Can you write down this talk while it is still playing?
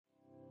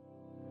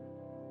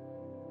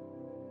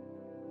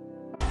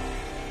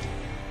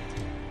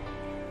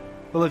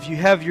Well, if you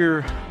have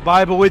your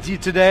Bible with you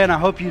today, and I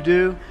hope you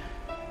do,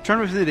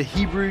 turn with me to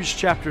Hebrews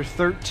chapter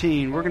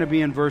 13. We're going to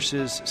be in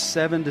verses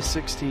 7 to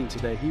 16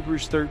 today.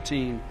 Hebrews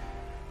 13,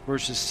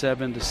 verses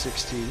 7 to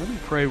 16. Let me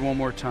pray one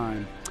more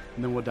time,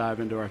 and then we'll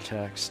dive into our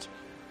text.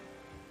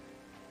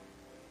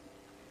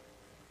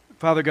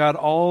 Father God,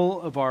 all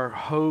of our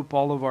hope,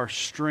 all of our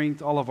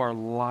strength, all of our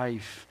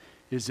life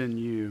is in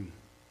you.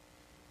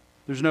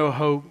 There's no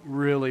hope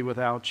really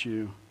without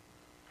you.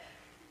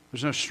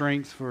 There's no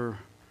strength for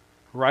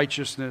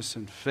righteousness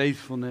and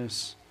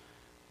faithfulness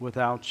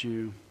without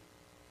you.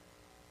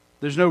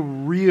 There's no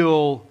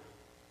real,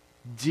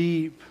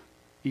 deep,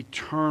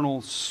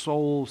 eternal,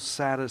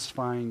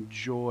 soul-satisfying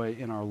joy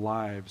in our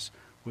lives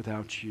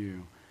without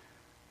you.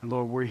 And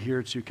Lord, we're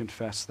here to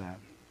confess that.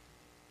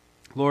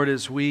 Lord,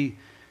 as we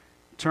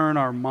turn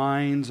our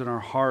minds and our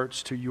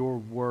hearts to your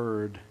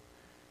word,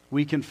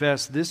 we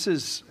confess this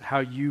is how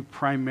you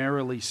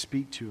primarily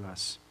speak to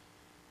us.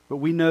 But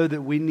we know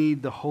that we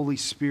need the Holy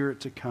Spirit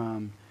to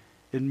come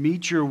and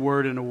meet your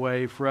word in a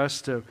way for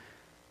us to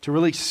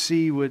really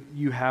see what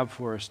you have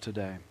for us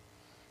today.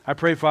 I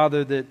pray,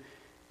 Father, that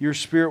your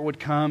Spirit would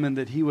come and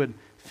that he would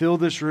fill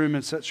this room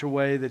in such a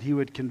way that he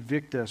would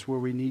convict us where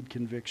we need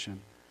conviction.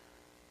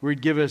 Where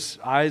he'd give us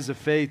eyes of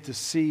faith to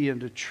see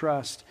and to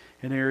trust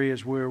in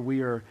areas where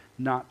we are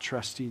not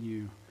trusting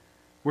you.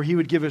 Where he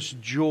would give us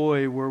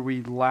joy where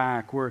we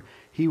lack. Where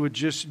he would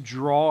just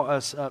draw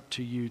us up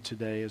to you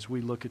today as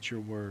we look at your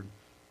word.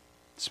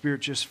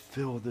 Spirit, just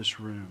fill this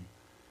room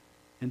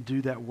and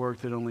do that work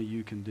that only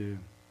you can do.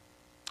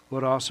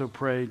 Lord, I also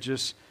pray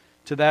just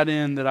to that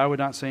end that I would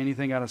not say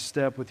anything out of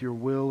step with your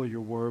will or your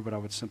word, but I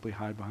would simply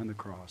hide behind the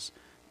cross.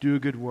 Do a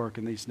good work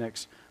in these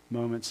next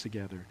moments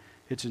together.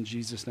 It's in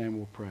Jesus' name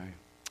we'll pray.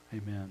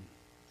 Amen.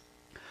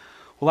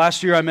 Well,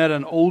 last year I met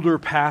an older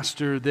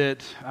pastor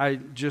that I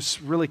just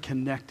really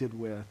connected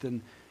with.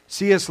 And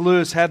C.S.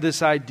 Lewis had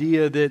this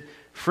idea that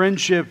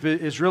friendship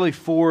is really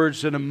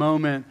forged in a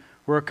moment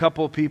where a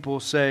couple of people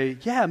say,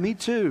 yeah, me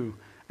too.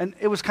 And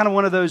it was kind of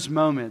one of those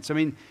moments. I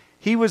mean,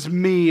 he was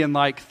me in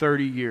like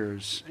 30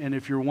 years. And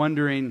if you're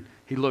wondering,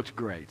 he looked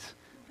great.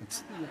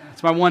 It's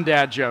my one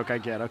dad joke I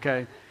get,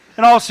 okay?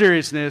 In all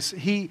seriousness,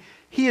 he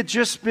had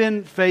just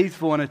been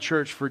faithful in a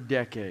church for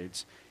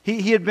decades.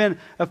 He had been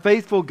a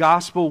faithful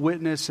gospel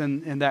witness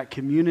in that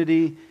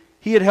community.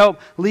 He had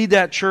helped lead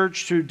that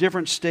church through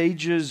different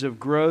stages of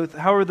growth.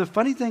 However, the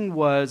funny thing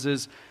was,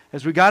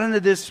 as we got into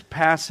this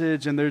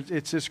passage, and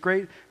it's this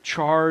great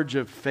charge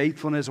of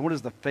faithfulness, and what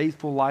does the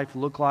faithful life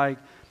look like?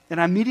 And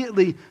I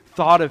immediately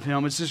thought of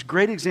him. It's this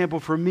great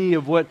example for me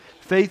of what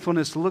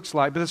faithfulness looks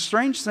like. But the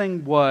strange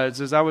thing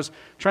was, as I was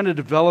trying to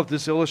develop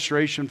this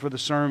illustration for the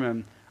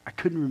sermon, I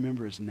couldn't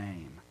remember his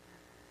name.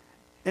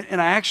 And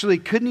I actually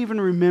couldn't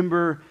even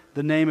remember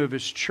the name of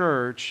his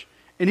church.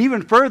 And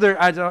even further,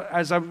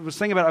 as I was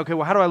thinking about, okay,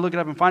 well, how do I look it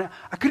up and find it?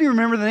 I couldn't even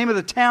remember the name of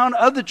the town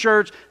of the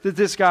church that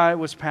this guy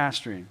was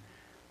pastoring.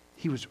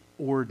 He was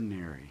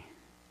ordinary.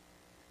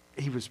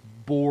 He was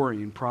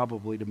boring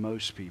probably to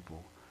most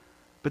people.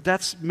 But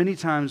that's many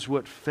times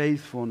what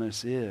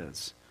faithfulness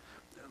is.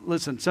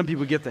 Listen, some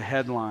people get the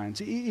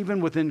headlines,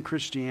 even within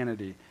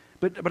Christianity.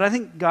 But I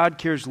think God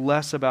cares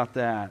less about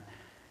that.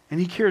 And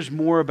he cares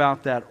more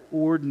about that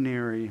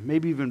ordinary,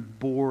 maybe even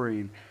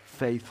boring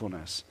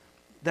faithfulness.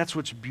 That's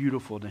what's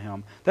beautiful to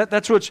him.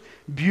 That's what's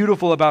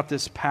beautiful about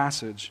this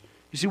passage.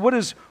 You see, what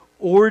does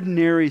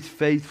ordinary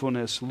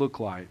faithfulness look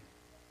like?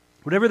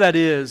 Whatever that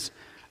is,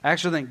 I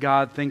actually think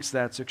God thinks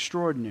that's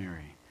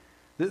extraordinary.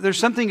 There's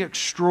something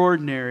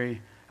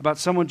extraordinary about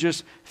someone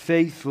just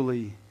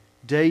faithfully,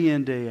 day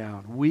in, day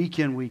out, week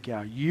in, week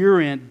out, year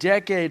in,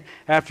 decade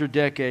after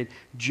decade,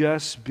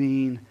 just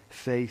being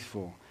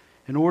faithful.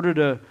 In order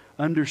to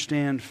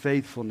understand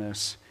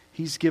faithfulness,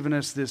 he's given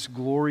us this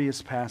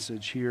glorious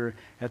passage here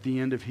at the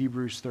end of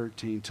Hebrews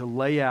 13 to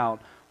lay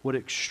out what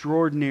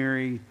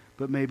extraordinary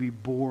but maybe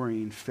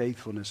boring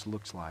faithfulness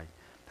looks like.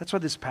 That's why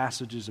this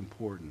passage is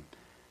important.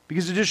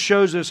 Because it just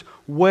shows us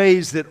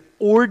ways that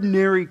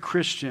ordinary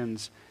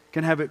Christians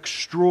can have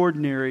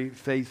extraordinary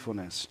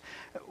faithfulness.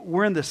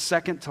 We're in the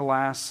second to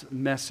last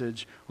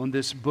message on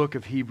this book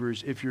of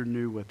Hebrews if you're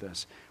new with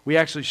us. We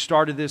actually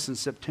started this in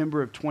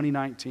September of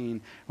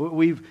 2019.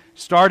 We've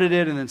started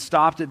it and then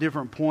stopped at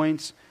different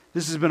points.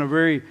 This has been a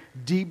very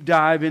deep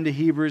dive into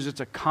Hebrews.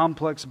 It's a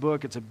complex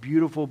book. It's a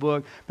beautiful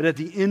book. But at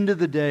the end of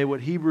the day,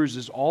 what Hebrews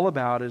is all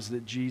about is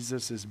that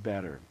Jesus is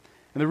better.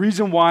 And the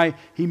reason why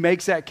he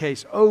makes that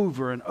case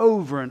over and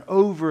over and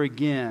over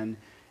again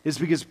is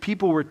because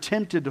people were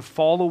tempted to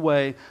fall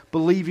away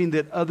believing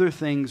that other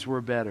things were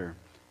better.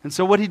 And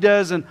so what he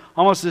does in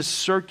almost this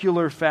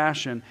circular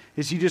fashion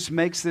is he just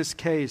makes this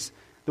case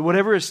that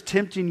whatever is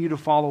tempting you to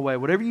fall away,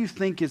 whatever you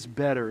think is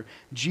better,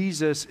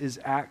 Jesus is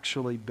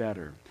actually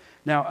better.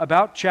 Now,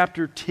 about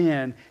chapter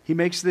 10, he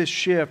makes this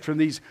shift from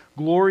these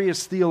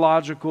glorious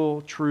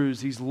theological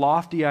truths, these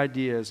lofty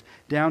ideas,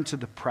 down to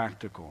the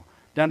practical.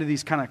 down to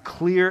these kind of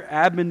clear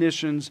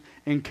admonitions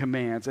and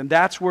commands. And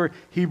that's where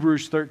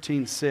Hebrews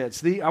 13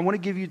 sits. I want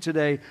to give you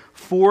today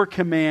 4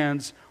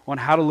 commands on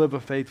how to live a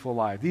faithful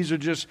life. These are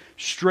just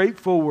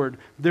straightforward,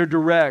 they're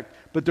direct,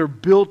 but they're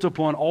built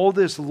upon all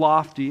this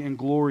lofty and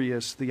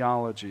glorious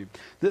theology.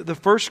 The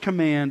first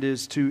command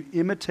is to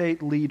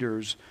imitate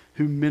leaders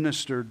who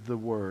ministered the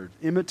word.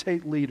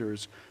 Imitate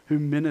leaders who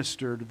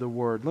ministered the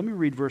word. Let me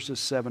read verses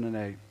 7 and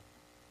 8.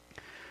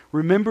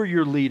 Remember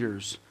your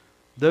leaders,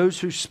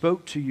 those who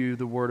spoke to you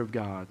the word of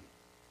God.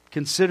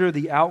 Consider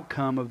the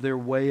outcome of their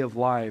way of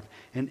life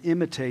and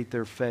imitate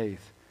their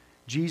faith.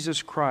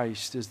 Jesus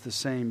Christ is the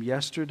same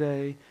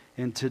yesterday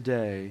and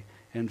today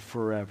and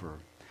forever.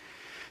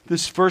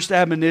 This first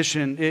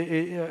admonition,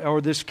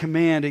 or this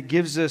command, it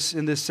gives us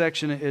in this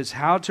section is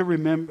how to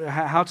remember,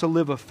 how to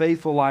live a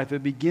faithful life.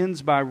 It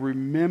begins by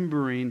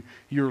remembering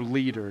your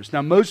leaders.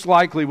 Now, most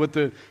likely what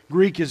the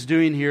Greek is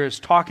doing here is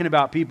talking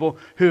about people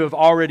who have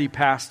already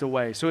passed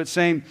away. So it's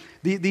saying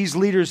these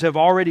leaders have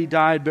already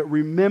died, but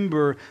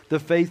remember the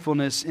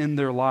faithfulness in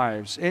their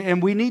lives.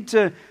 And we need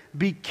to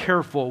be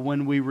careful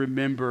when we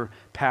remember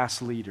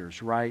past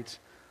leaders, right?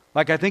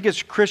 Like, I think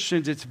as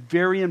Christians, it's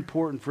very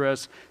important for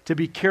us to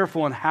be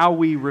careful in how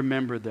we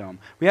remember them.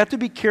 We have to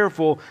be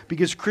careful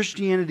because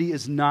Christianity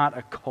is not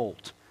a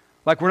cult.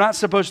 Like, we're not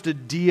supposed to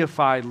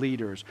deify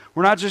leaders.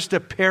 We're not just to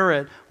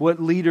parrot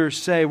what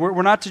leaders say.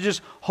 We're not to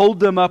just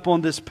hold them up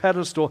on this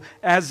pedestal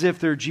as if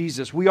they're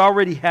Jesus. We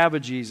already have a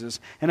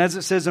Jesus. And as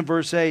it says in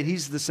verse 8,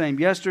 He's the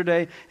same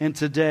yesterday and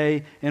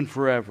today and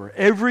forever.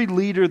 Every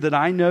leader that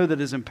I know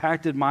that has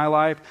impacted my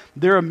life,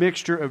 they're a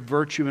mixture of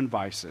virtue and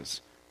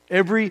vices.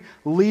 Every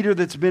leader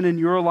that's been in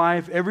your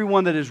life,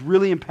 everyone that has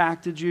really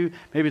impacted you,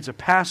 maybe it's a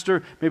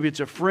pastor, maybe it's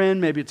a friend,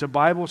 maybe it's a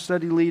Bible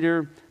study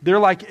leader, they're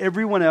like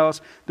everyone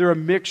else. They're a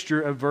mixture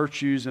of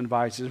virtues and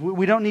vices.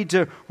 We don't need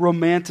to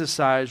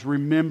romanticize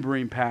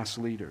remembering past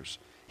leaders.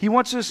 He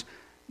wants us,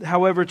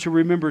 however, to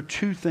remember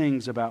 2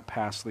 things about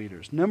past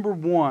leaders. Number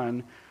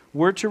 1,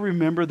 we're to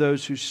remember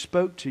those who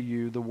spoke to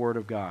you the Word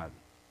of God.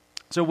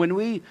 So when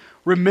we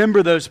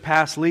remember those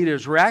past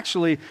leaders, we're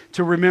actually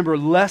to remember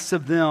less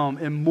of them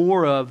and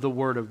more of the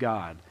Word of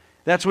God.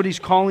 That's what he's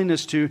calling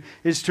us to,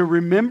 is to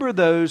remember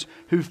those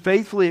who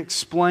faithfully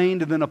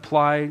explained and then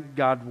applied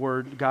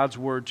God's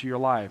Word to your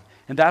life.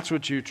 And that's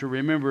what you're to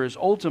remember, is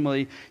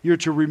ultimately you're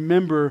to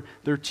remember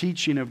their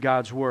teaching of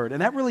God's Word.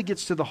 And that really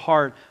gets to the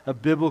heart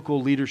of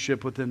biblical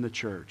leadership within the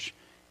church.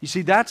 You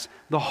see, that's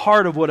the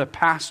heart of what a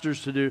pastor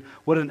is to do,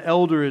 what an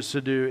elder is to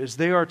do, is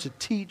they are to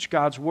teach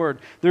God's Word.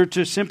 They're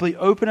to simply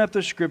open up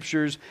the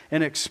Scriptures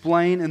and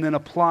explain and then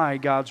apply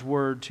God's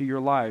Word to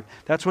your life.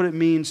 That's what it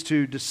means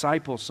to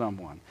disciple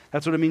someone.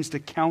 That's what it means to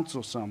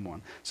counsel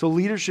someone. So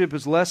leadership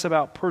is less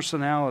about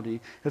personality,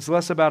 it's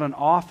less about an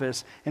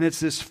office, and it's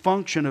this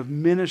function of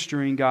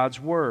ministering God's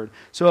Word.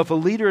 So if a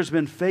leader has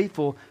been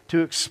faithful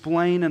to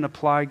explain and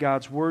apply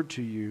God's Word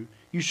to you,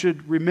 you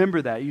should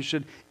remember that. You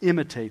should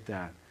imitate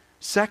that.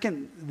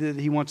 Second, that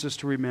he wants us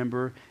to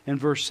remember in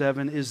verse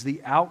 7 is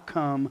the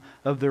outcome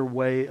of their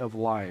way of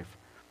life.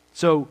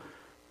 So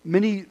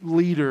many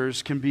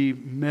leaders can be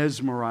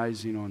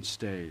mesmerizing on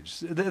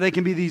stage. They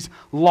can be these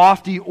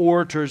lofty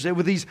orators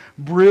with these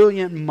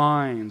brilliant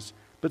minds,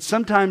 but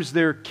sometimes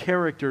their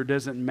character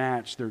doesn't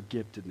match their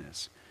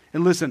giftedness.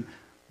 And listen,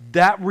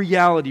 that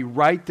reality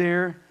right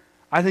there,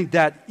 I think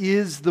that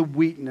is the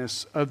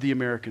weakness of the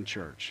American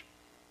church.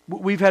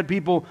 We've had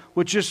people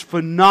with just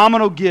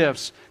phenomenal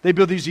gifts. They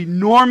build these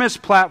enormous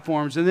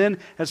platforms, and then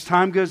as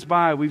time goes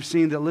by, we've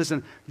seen that,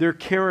 listen, their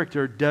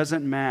character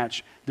doesn't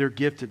match their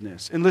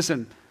giftedness. And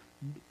listen,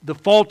 the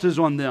fault is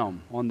on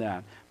them on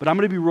that. But I'm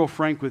going to be real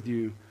frank with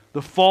you.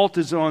 The fault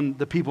is on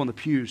the people in the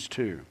pews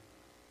too,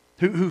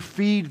 who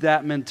feed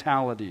that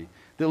mentality.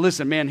 That,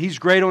 listen, man, he's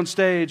great on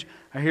stage.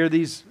 I hear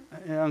these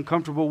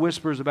uncomfortable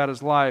whispers about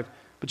his life.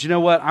 But you know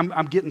what?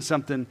 I'm getting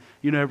something,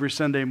 every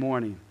Sunday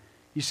morning.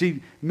 You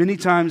see, many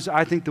times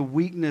I think the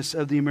weakness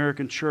of the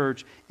American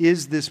church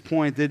is this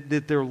point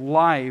that their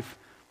life,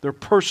 their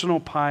personal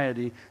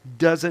piety,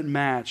 doesn't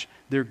match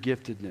their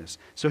giftedness.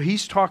 So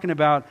he's talking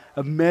about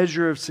a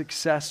measure of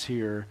success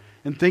here,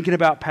 and thinking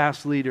about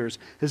past leaders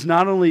is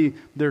not only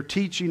their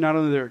teaching, not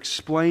only their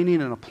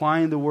explaining and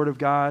applying the Word of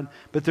God,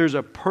 but there's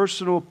a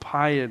personal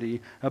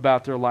piety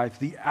about their life,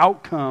 the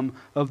outcome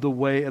of the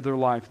way of their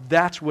life.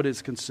 That's what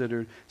is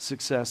considered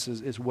success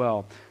as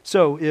well.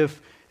 So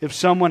if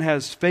someone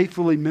has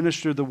faithfully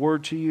ministered the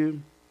Word to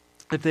you,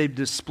 if they've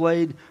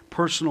displayed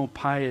personal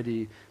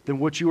piety, then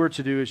what you are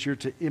to do is you're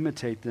to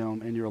imitate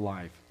them in your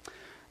life.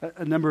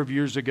 A number of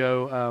years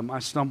ago, I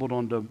stumbled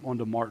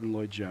onto Martin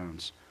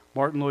Lloyd-Jones.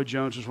 Martin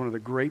Lloyd-Jones was one of the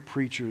great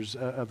preachers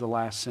of the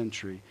last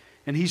century.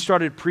 And he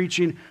started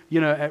preaching,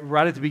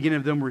 right at the beginning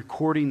of them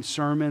recording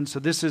sermons. So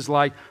this is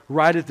like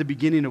right at the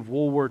beginning of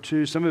World War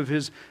II. Some of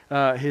his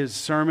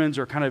sermons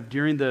are kind of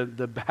during the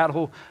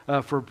battle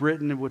for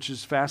Britain, which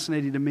is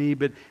fascinating to me.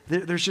 But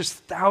there's just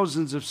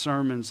thousands of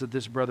sermons that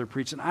this brother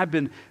preached. And I've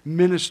been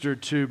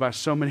ministered to by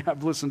so many.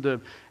 I've listened to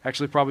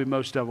actually probably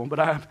most of them.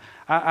 But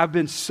I've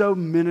been so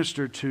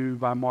ministered to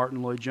by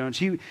Martyn Lloyd-Jones.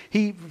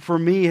 He, for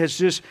me, has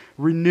just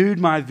renewed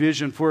my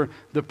vision for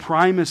the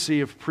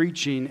primacy of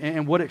preaching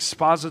and what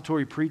expository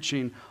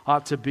preaching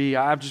ought to be.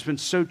 I've just been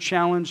so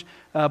challenged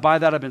by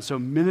that. I've been so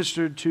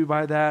ministered to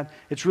by that.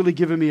 It's really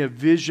given me a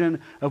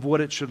vision of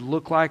what it should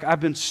look like. I've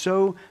been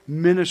so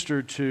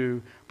ministered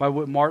to by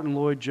what Martyn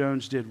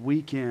Lloyd-Jones did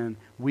week in,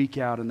 week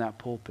out in that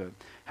pulpit.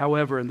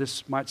 However, and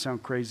this might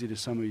sound crazy to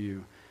some of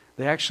you,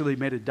 they actually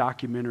made a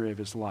documentary of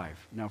his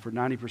life. Now, for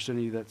 90% of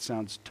you, that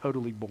sounds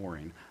totally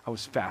boring. I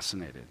was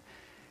fascinated.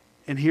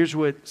 And here's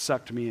what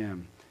sucked me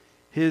in.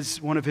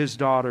 One of his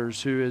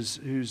daughters, who's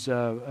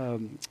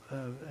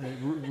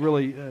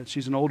really,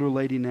 she's an older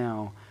lady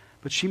now,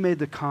 but she made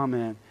the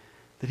comment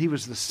that he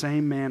was the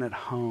same man at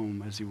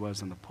home as he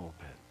was in the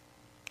pulpit.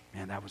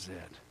 Man, that was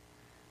it.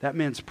 That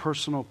man's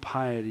personal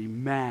piety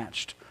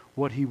matched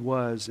what he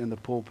was in the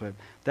pulpit.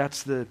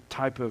 That's the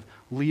type of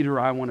leader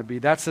I want to be.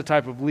 That's the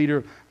type of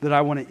leader that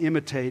I want to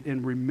imitate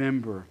and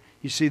remember.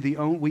 You see,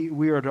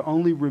 we are to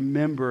only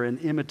remember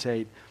and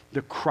imitate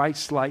the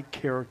Christ-like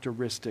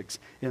characteristics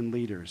in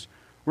leaders.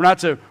 We're not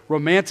to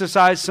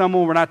romanticize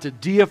someone. We're not to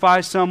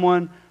deify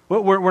someone.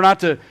 We're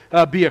not to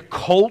be a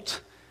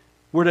cult.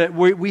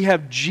 We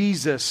have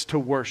Jesus to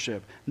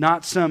worship,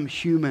 not some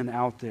human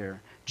out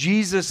there.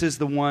 Jesus is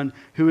the one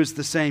who is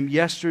the same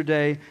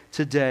yesterday,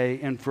 today,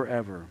 and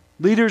forever.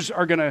 Leaders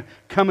are going to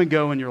come and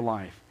go in your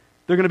life.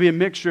 They're going to be a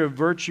mixture of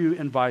virtue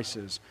and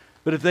vices.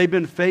 But if they've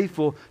been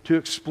faithful to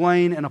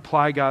explain and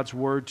apply God's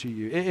word to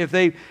you, if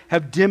they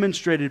have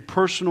demonstrated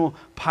personal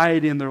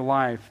piety in their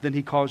life, then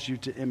he calls you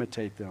to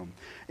imitate them.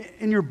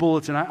 In your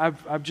bulletin,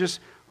 I've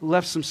just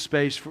left some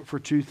space for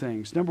two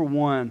things. Number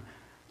one,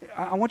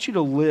 I want you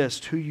to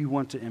list who you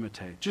want to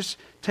imitate. Just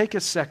take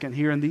a second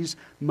here in these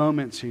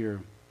moments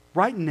here.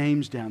 Write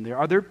names down there.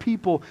 Are there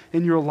people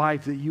in your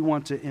life that you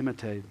want to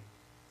imitate?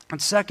 And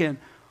second,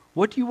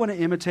 what do you want to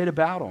imitate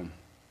about them?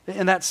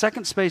 In that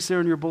second space there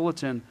in your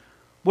bulletin,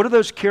 what are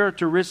those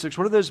characteristics,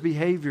 what are those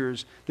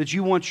behaviors that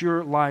you want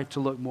your life to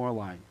look more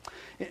like?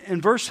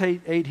 In verse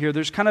 8 here,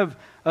 there's kind of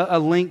a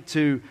link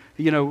to,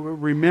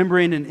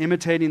 remembering and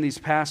imitating these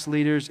past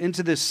leaders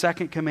into this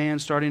second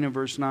command starting in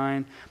verse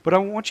 9. But I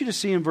want you to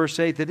see in verse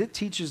 8 that it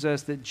teaches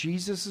us that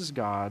Jesus is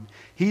God.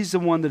 He's the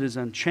one that is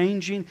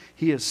unchanging.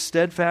 He is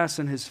steadfast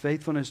in his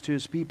faithfulness to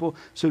his people.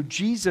 So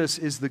Jesus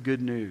is the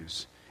good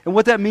news. And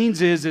what that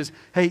means is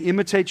hey,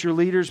 imitate your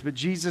leaders, but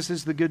Jesus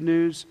is the good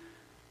news.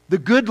 The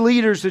good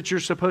leaders that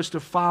you're supposed to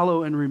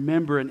follow and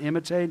remember and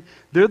imitate,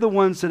 they're the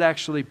ones that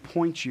actually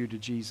point you to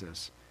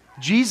Jesus.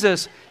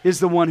 Jesus is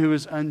the one who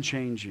is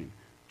unchanging.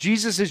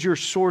 Jesus is your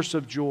source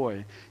of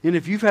joy. And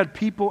if you've had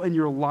people in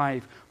your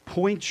life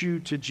point you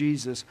to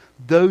Jesus,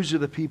 those are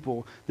the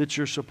people that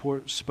you're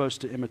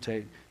supposed to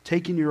imitate.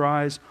 Taking your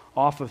eyes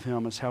off of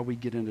him is how we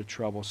get into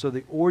trouble. So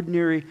the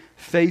ordinary,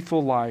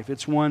 faithful life,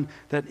 it's one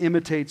that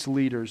imitates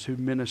leaders who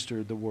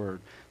minister the word.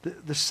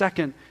 The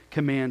second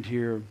command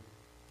here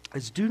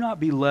is do not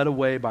be led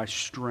away by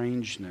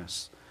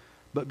strangeness,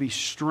 but be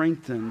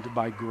strengthened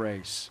by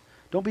grace.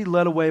 Don't be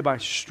led away by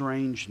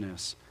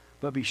strangeness,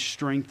 but be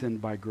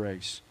strengthened by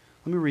grace.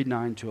 Let me read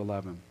 9 to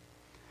 11.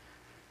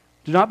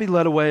 Do not be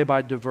led away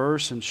by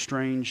diverse and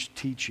strange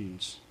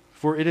teachings,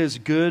 for it is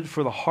good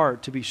for the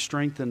heart to be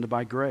strengthened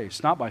by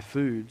grace, not by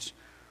foods,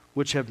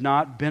 which have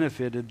not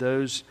benefited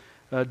those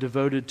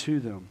devoted to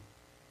them.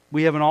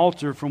 We have an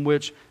altar from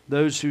which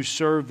those who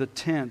serve the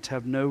tent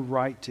have no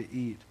right to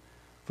eat.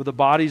 For the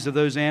bodies of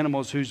those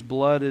animals whose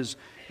blood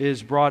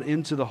is brought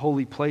into the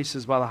holy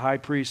places by the high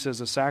priest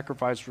as a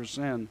sacrifice for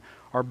sin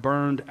are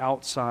burned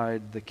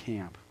outside the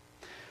camp.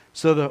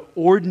 So the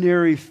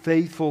ordinary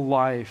faithful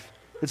life,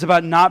 it's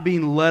about not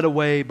being led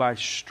away by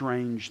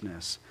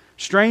strangeness.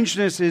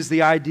 Strangeness is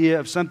the idea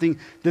of something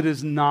that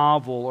is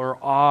novel or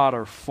odd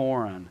or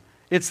foreign.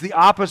 It's the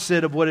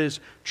opposite of what is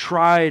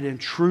tried and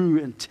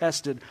true and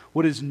tested,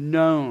 what is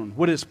known,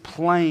 what is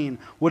plain,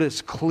 what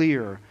is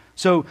clear.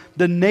 So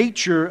the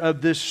nature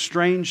of this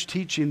strange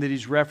teaching that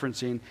he's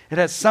referencing, it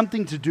has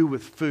something to do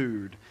with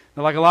food.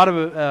 Now, like a lot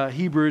of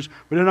Hebrews,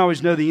 we don't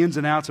always know the ins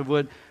and outs of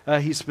what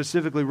he's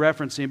specifically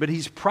referencing, but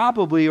he's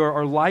probably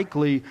or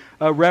likely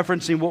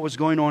referencing what was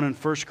going on in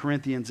 1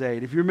 Corinthians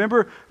 8. If you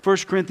remember 1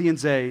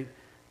 Corinthians 8,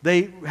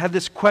 they had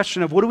this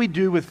question of what do we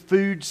do with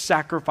food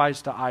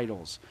sacrificed to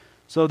idols?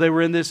 So they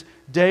were in this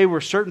day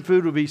where certain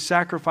food would be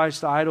sacrificed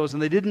to idols,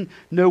 and they didn't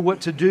know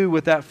what to do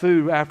with that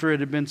food after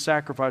it had been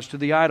sacrificed to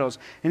the idols.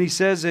 And he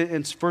says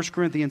in 1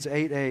 Corinthians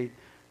 8:8,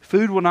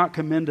 food will not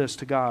commend us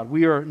to God.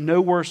 We are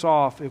no worse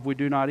off if we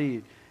do not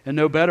eat, and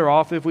no better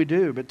off if we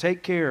do. But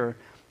take care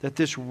that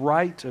this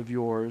right of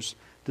yours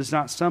does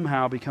not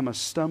somehow become a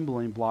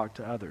stumbling block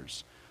to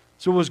others.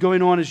 So what was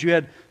going on is you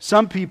had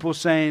some people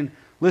saying,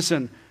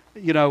 listen,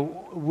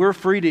 we're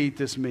free to eat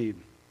this meat.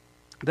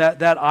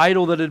 That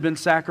idol that had been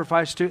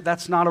sacrificed to,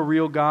 that's not a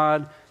real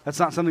God. That's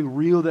not something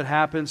real that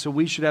happened, so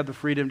we should have the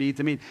freedom to eat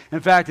the meat. In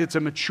fact, it's a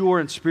mature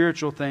and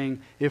spiritual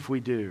thing if we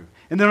do.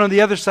 And then on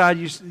the other side,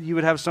 you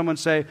would have someone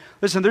say,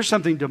 listen, there's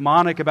something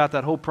demonic about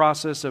that whole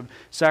process of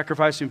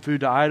sacrificing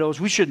food to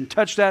idols. We shouldn't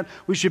touch that.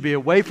 We should be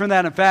away from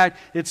that. In fact,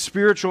 it's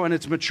spiritual and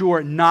it's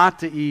mature not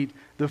to eat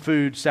the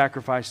food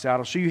sacrificed to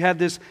idols. So you had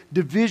this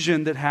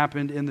division that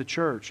happened in the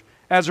church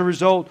as a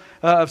result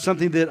of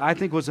something that I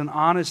think was an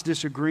honest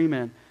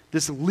disagreement.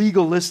 This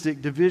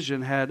legalistic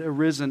division had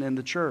arisen in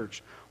the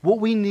church. What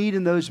we need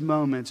in those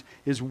moments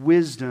is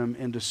wisdom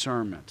and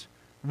discernment.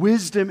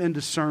 Wisdom and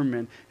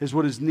discernment is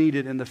what is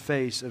needed in the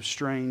face of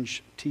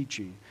strange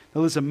teaching.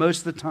 Now listen, most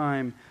of the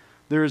time,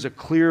 there is a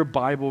clear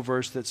Bible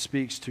verse that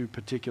speaks to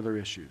particular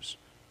issues.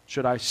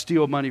 Should I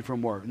steal money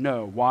from work?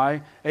 No.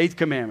 Why? 8th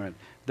commandment,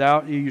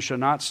 you shall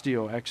not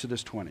steal,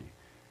 Exodus 20.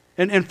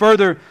 And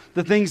further,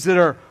 the things that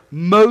are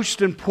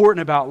most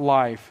important about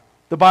life,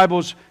 the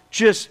Bible's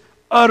just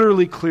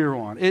utterly clear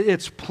on.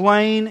 It's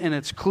plain and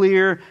it's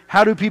clear.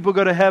 How do people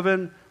go to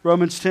heaven?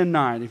 Romans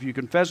 10:9. If you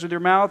confess with your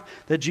mouth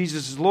that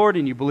Jesus is Lord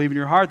and you believe in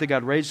your heart that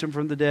God raised him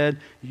from the dead,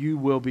 you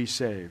will be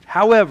saved.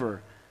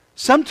 However,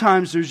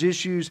 sometimes there's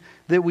issues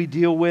that we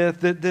deal with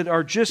that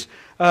are just,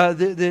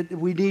 that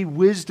we need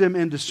wisdom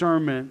and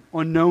discernment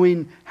on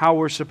knowing how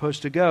we're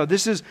supposed to go.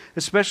 This is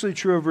especially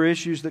true over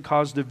issues that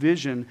cause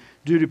division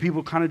due to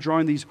people kind of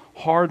drawing these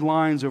hard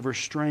lines over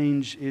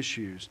strange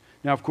issues.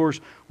 Now, of course,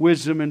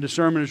 wisdom and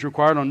discernment is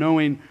required on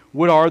knowing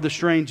what are the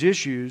strange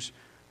issues,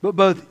 but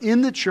both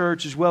in the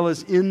church as well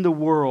as in the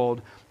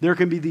world, there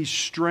can be these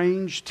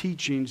strange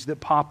teachings that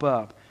pop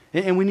up.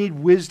 And we need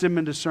wisdom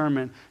and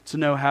discernment to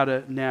know how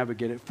to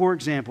navigate it. For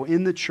example,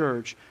 in the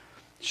church,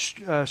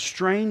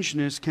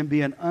 strangeness can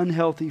be an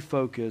unhealthy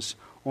focus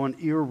on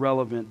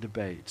irrelevant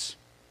debates.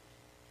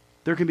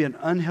 There can be an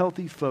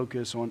unhealthy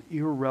focus on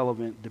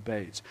irrelevant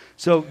debates.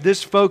 So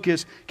this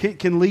focus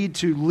can lead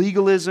to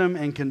legalism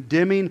and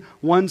condemning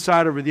one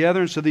side over the other.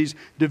 And so these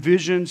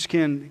divisions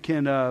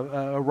can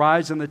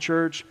arise in the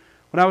church.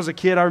 When I was a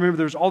kid, I remember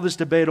there was all this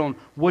debate on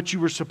what you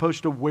were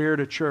supposed to wear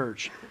to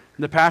church.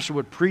 And the pastor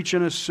would preach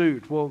in a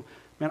suit. Well,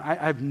 man, I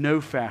have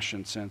no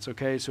fashion sense,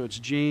 okay? So it's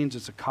jeans,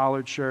 it's a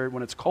collared shirt.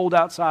 When it's cold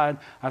outside,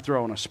 I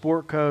throw on a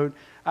sport coat.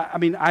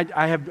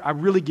 I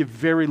really give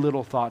very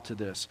little thought to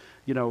this.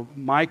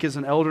 Mike is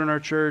an elder in our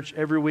church.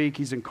 Every week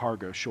he's in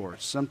cargo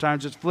shorts.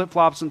 Sometimes it's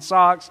flip-flops and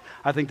socks.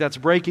 I think that's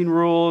breaking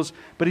rules.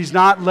 But he's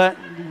not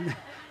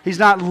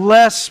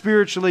less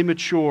spiritually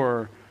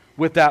mature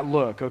with that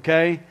look,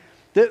 okay?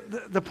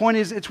 The point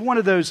is, it's one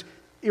of those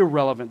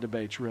irrelevant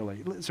debates, really.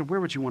 So where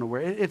would you want to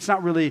wear it? It's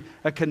not really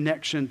a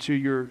connection to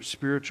your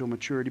spiritual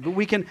maturity. But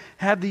we can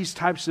have these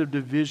types of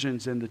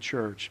divisions in the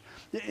church.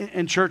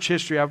 In church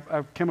history,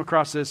 I've come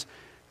across this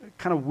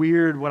kind of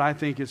weird, what I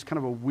think is kind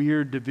of a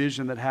weird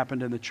division that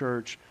happened in the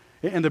church.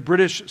 In the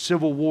British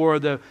Civil War,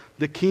 the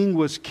king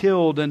was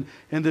killed and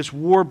this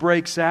war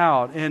breaks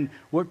out. And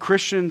what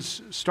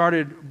Christians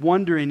started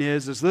wondering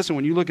is listen,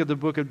 when you look at the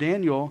book of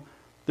Daniel,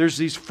 there's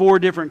these 4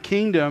 different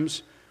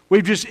kingdoms.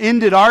 We've just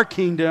ended our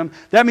kingdom.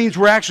 That means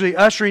we're actually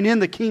ushering in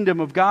the kingdom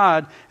of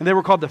God. And they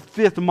were called the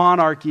 5th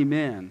monarchy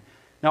men.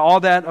 Now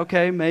all that,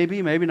 okay,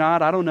 maybe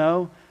not, I don't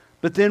know.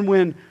 But then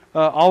when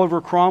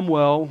Oliver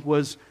Cromwell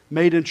was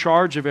made in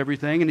charge of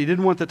everything, and he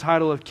didn't want the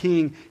title of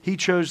king, he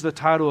chose the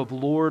title of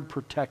Lord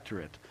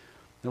Protectorate.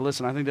 Now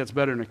listen, I think that's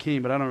better than a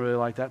king, but I don't really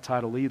like that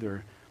title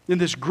either. Then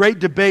this great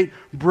debate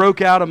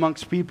broke out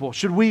amongst people.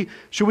 Should we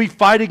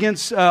fight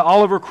against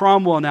Oliver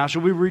Cromwell now?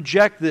 Should we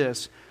reject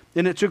this?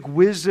 And it took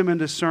wisdom and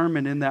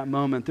discernment in that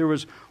moment. There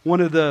was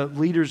one of the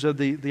leaders of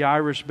the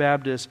Irish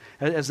Baptists,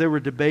 as they were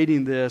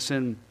debating this,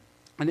 and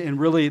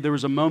really there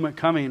was a moment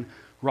coming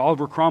where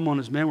Oliver Cromwell and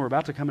his men were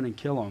about to come in and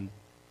kill him.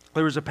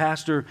 There was a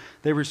pastor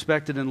they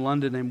respected in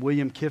London named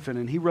William Kiffin,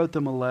 and he wrote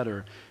them a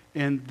letter.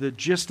 And the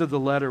gist of the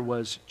letter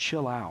was,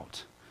 chill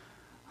out.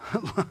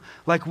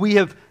 Like, we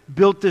have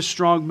built this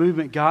strong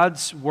movement.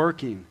 God's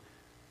working.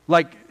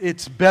 Like,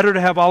 it's better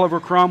to have Oliver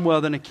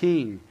Cromwell than a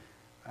king.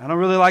 I don't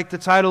really like the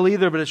title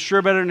either, but it's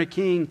sure better than a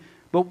king.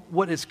 But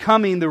what is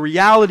coming, the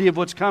reality of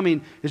what's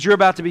coming, is you're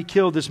about to be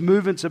killed. This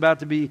movement's about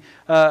to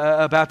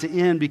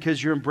end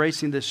because you're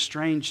embracing this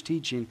strange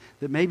teaching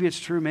that maybe it's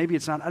true, maybe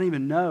it's not. I don't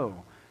even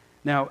know.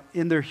 Now,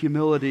 in their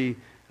humility,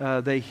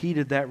 they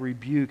heeded that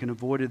rebuke and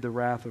avoided the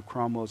wrath of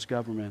Cromwell's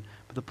government.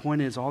 But the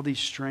point is, all these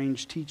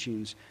strange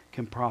teachings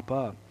can prop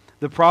up.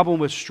 The problem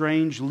with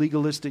strange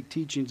legalistic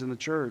teachings in the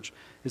church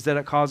is that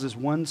it causes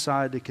one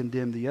side to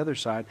condemn the other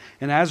side.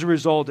 And as a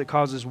result, it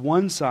causes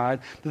one side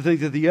to think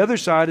that the other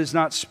side is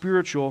not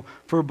spiritual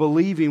for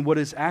believing what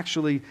is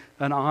actually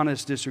an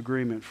honest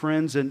disagreement.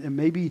 Friends, and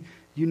maybe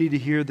you need to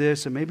hear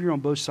this, and maybe you're on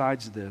both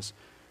sides of this,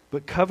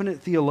 but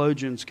covenant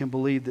theologians can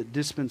believe that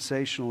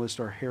dispensationalists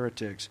are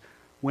heretics,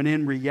 when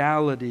in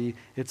reality,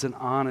 it's an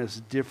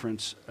honest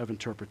difference of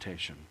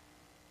interpretation.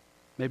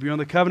 Maybe you're on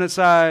the covenant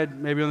side,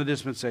 maybe you're on the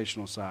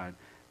dispensational side.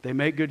 They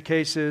make good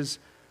cases.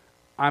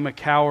 I'm a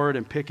coward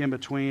and pick in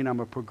between. I'm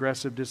a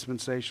progressive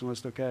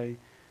dispensationalist, okay?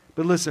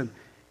 But listen,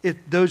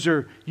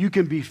 you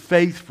can be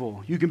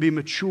faithful. You can be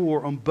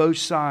mature on both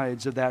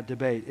sides of that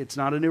debate. It's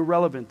not an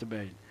irrelevant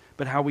debate,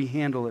 but how we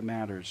handle it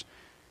matters.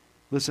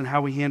 Listen,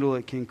 how we handle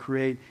it can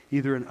create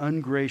either an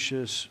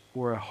ungracious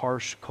or a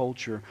harsh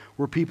culture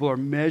where people are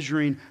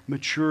measuring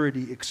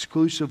maturity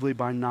exclusively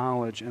by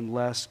knowledge and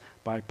less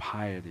by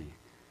piety.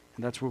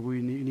 And that's where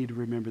we need to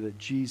remember that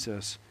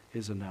Jesus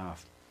is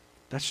enough.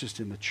 That's just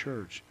in the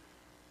church.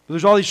 But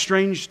there's all these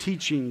strange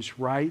teachings,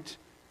 right?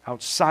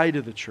 Outside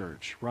of the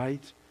church,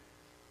 right?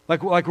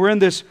 Like we're in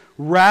this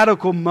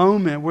radical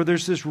moment where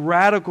there's this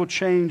radical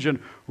change and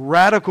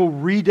radical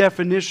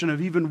redefinition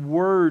of even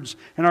words,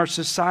 and our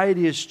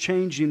society is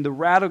changing. The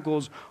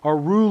radicals are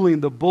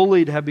ruling. The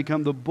bullied have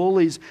become the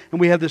bullies. And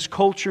we have this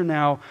culture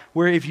now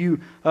where if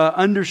you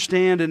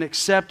understand and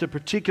accept a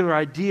particular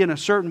idea in a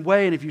certain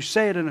way, and if you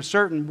say it in a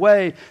certain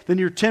way, then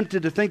you're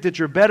tempted to think that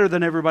you're better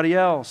than everybody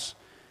else.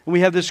 And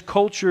we have this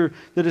culture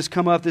that has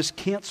come up, this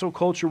cancel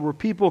culture where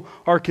people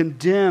are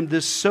condemned,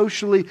 this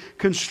socially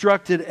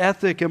constructed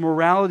ethic and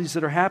moralities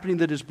that are happening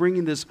that is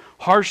bringing this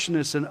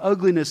harshness and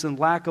ugliness and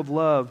lack of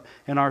love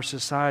in our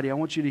society. I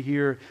want you to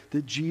hear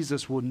that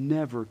Jesus will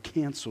never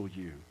cancel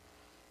you.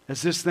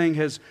 As this thing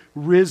has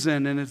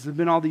risen and there's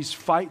been all these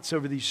fights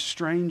over these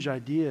strange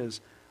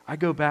ideas, I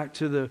go back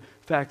to the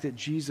fact that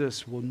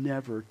Jesus will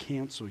never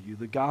cancel you.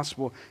 The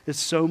gospel is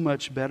so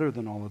much better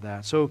than all of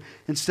that. So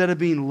instead of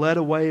being led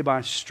away by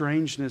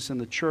strangeness in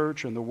the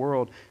church and the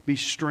world, be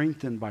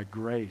strengthened by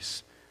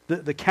grace.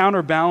 The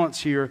counterbalance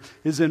here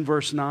is in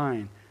verse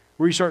 9,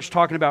 where he starts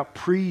talking about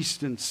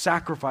priests and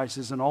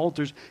sacrifices and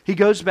altars. He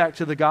goes back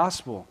to the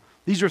gospel.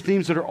 These are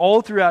themes that are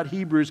all throughout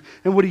Hebrews.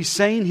 And what he's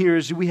saying here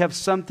is we have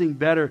something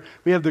better.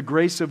 We have the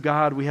grace of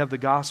God. We have the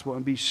gospel,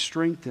 and be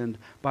strengthened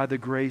by the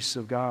grace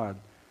of God.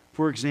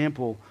 For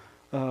example,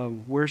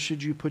 where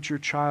should you put your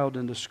child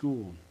into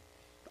school?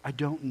 I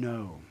don't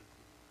know.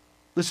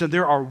 Listen,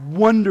 there are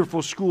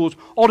wonderful schools,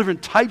 all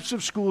different types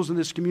of schools in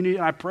this community,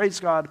 and I praise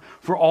God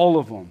for all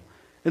of them.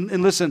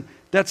 And listen,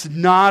 that's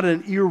not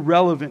an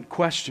irrelevant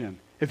question.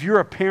 If you're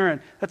a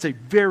parent, that's a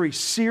very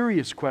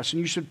serious question.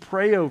 You should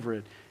pray over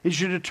it. You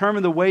should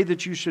determine the way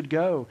that you should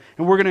go.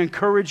 And we're going to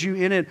encourage you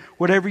in it,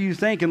 whatever you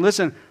think. And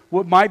listen,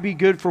 what might be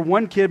good for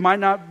one kid might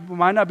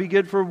not be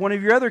good for one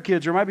of your other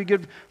kids, or might be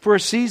good for a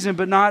season,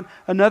 but not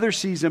another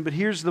season. But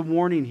here's the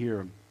warning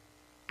here.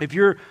 If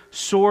your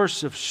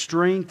source of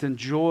strength and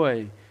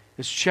joy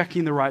is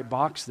checking the right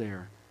box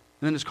there,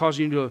 then it's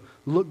causing you to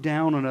look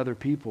down on other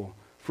people,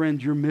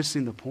 friend, you're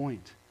missing the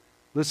point.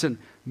 Listen,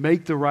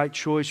 make the right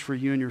choice for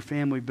you and your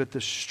family, but the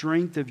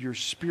strength of your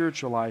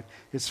spiritual life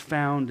is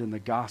found in the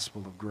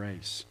gospel of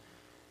grace.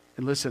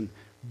 And listen,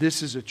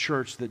 this is a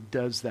church that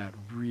does that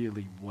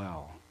really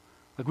well.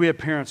 Like, we have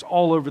parents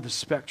all over the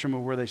spectrum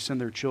of where they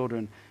send their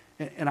children,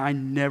 and I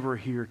never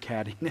hear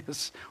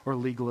cattiness or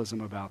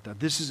legalism about that.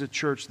 This is a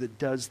church that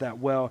does that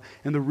well,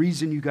 and the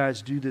reason you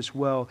guys do this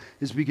well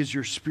is because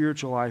your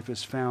spiritual life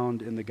is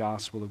found in the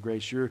gospel of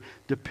grace. You're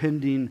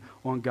depending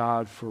on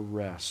God for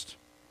rest.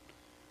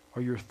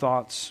 Are your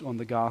thoughts on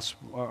the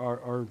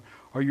gospel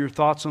are your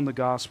thoughts on the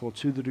gospel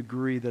to the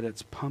degree that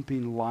it's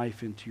pumping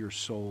life into your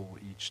soul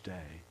each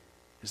day?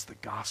 Is the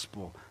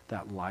gospel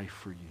that life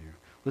for you?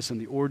 Listen,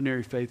 the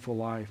ordinary faithful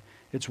life,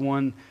 it's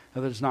one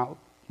that is not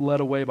led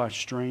away by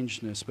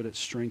strangeness, but it's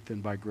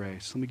strengthened by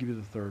grace. Let me give you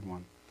the third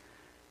one.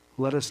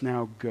 Let us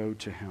now go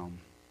to him.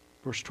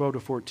 Verse 12 to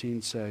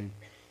 14 say,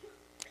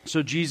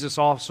 so Jesus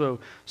also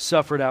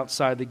suffered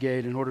outside the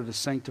gate in order to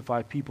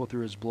sanctify people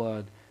through his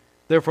blood.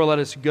 Therefore, let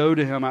us go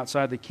to him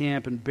outside the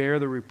camp and bear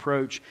the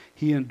reproach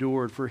he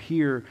endured. For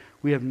here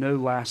we have no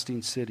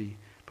lasting city,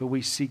 but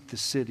we seek the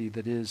city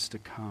that is to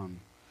come.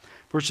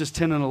 Verses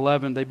 10 and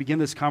 11, they begin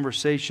this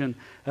conversation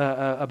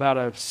about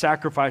a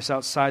sacrifice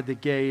outside the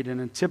gate. And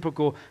in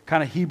typical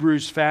kind of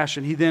Hebrews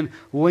fashion, he then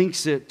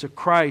links it to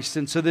Christ.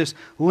 And so this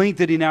link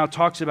that he now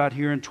talks about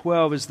here in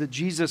 12 is that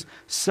Jesus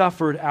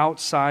suffered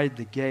outside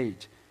the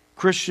gate.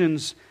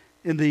 Christians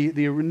in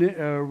the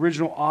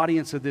original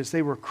audience of this,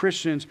 they were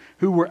Christians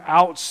who were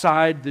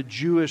outside the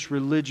Jewish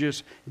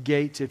religious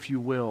gate, if you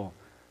will.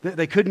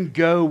 They couldn't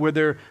go where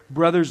their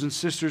brothers and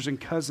sisters and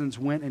cousins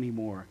went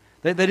anymore.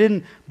 They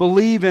didn't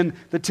believe in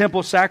the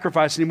temple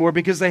sacrifice anymore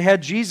because they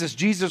had Jesus.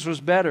 Jesus was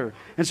better.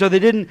 And so they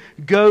didn't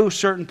go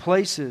certain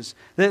places.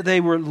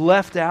 They were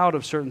left out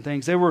of certain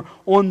things. They were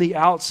on the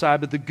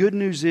outside. But the good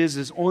news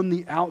is on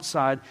the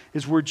outside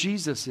is where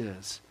Jesus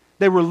is.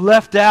 They were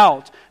left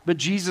out, but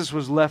Jesus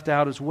was left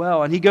out as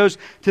well. And he goes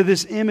to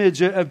this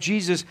image of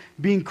Jesus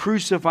being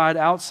crucified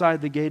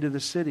outside the gate of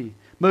the city.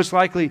 Most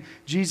likely,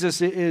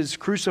 Jesus is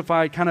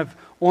crucified kind of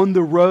on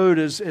the road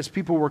as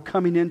people were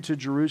coming into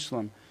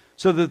Jerusalem,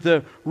 so that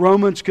the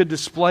Romans could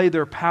display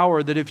their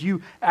power, that if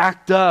you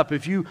act up,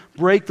 if you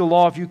break the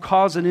law, if you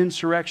cause an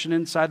insurrection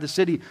inside the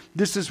city,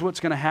 this is what's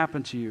going to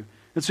happen to you.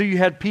 And so you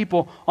had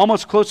people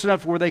almost close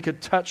enough where they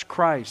could touch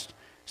Christ,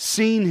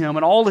 seeing him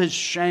and all his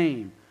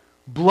shame,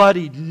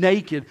 bloodied,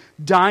 naked,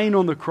 dying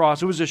on the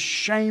cross. It was a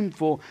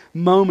shameful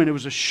moment. It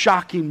was a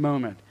shocking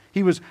moment.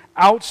 He was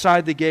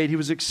outside the gate. He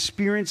was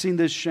experiencing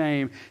this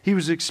shame. He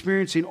was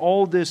experiencing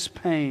all this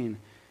pain.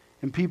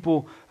 And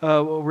people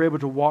were able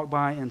to walk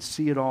by and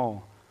see it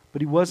all.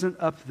 But he wasn't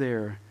up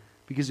there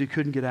because he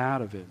couldn't get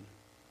out of it.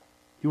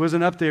 He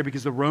wasn't up there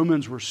because the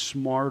Romans were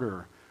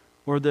smarter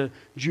or the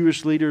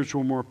Jewish leaders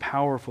were more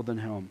powerful than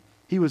him.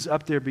 He was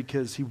up there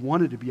because he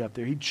wanted to be up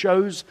there. He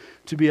chose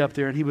to be up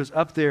there, and he was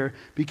up there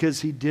because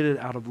he did it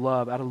out of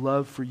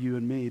love for you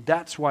and me.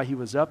 That's why he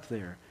was up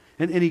there.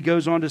 And he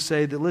goes on to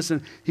say that,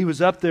 listen, he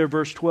was up there,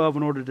 verse 12,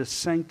 in order to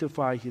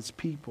sanctify his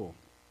people.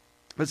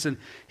 Listen,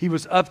 he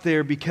was up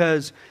there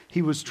because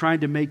he was trying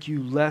to make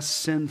you less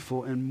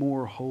sinful and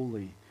more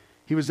holy.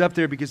 He was up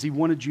there because he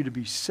wanted you to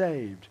be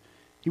saved.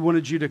 He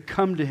wanted you to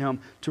come to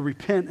him, to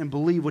repent and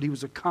believe what he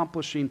was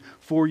accomplishing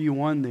for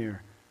you on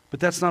there. But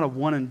that's not a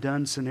one and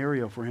done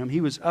scenario for him. He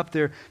was up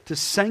there to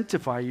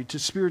sanctify you, to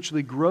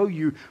spiritually grow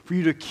you, for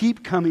you to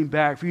keep coming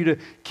back, for you to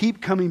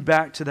keep coming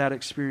back to that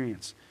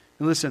experience.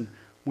 And listen,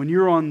 when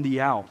you're on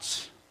the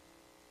outs,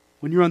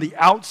 when you're on the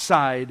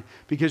outside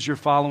because you're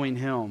following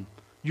him,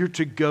 you're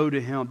to go to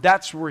him.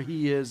 That's where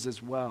he is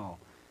as well.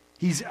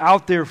 He's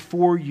out there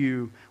for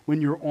you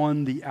when you're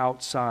on the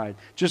outside.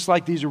 Just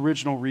like these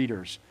original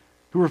readers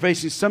who were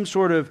facing some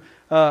sort of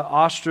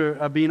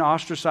being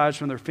ostracized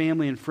from their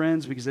family and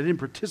friends because they didn't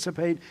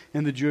participate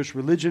in the Jewish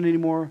religion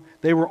anymore.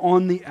 They were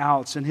on the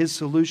outs, and his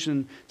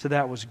solution to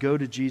that was go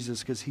to Jesus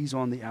because he's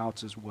on the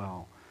outs as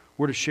well.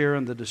 We're to share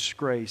in the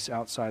disgrace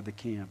outside the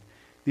camp.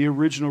 The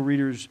original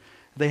readers,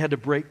 they had to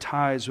break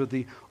ties with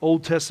the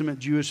Old Testament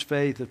Jewish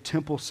faith of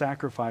temple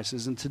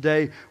sacrifices. And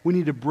today, we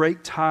need to break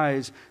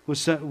ties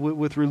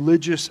with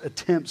religious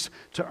attempts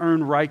to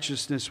earn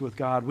righteousness with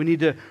God. We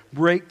need to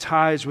break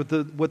ties with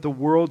what the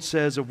world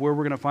says of where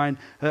we're going to find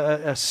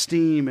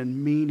esteem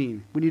and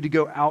meaning. We need to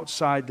go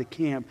outside the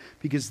camp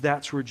because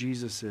that's where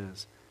Jesus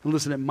is. And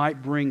listen, it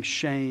might bring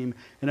shame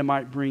and it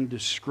might bring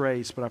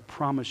disgrace, but I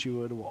promise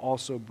you it will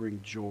also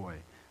bring joy.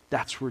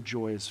 That's where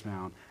joy is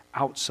found,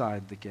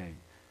 outside the gate.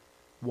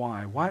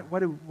 Why? Why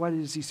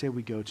does he say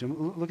we go to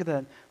him? Look at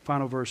that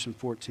final verse in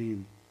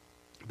 14.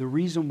 The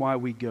reason why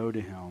we go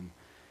to him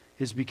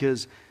is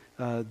because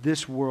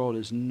this world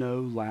is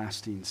no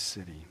lasting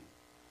city.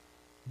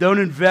 Don't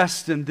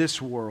invest in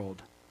this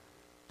world.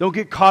 Don't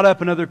get caught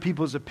up in other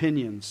people's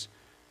opinions.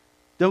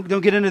 Don't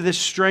get into this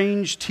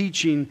strange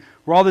teaching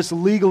where all this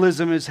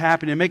legalism is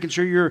happening, making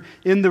sure you're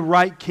in the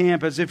right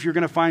camp as if you're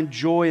going to find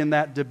joy in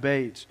that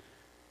debate.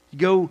 You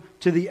go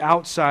to the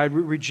outside,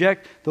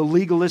 reject the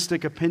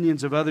legalistic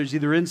opinions of others,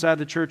 either inside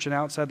the church and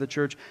outside the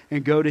church,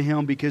 and go to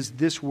him because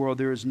this world,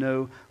 there is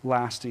no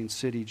lasting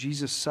city.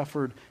 Jesus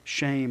suffered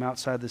shame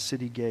outside the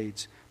city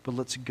gates, but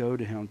let's go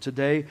to him.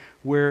 Today,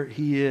 where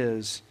he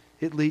is,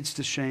 it leads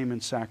to shame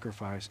and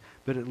sacrifice,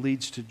 but it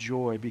leads to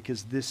joy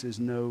because this is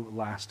no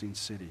lasting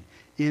city.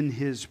 In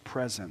his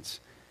presence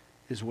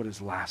is what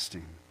is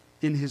lasting.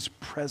 In his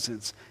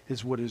presence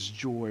is what is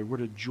joy. We're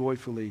to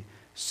joyfully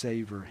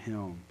savor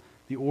him.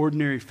 The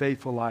ordinary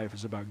faithful life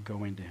is about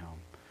going to him.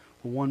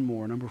 Well, one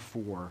more, number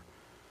 4.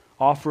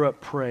 Offer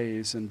up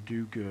praise and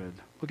do good.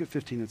 Look at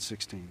 15 and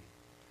 16.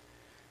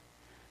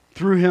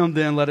 Through him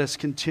then let us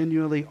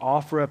continually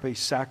offer up a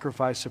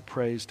sacrifice of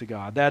praise to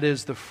God. That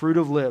is the fruit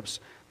of lips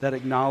that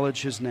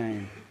acknowledge his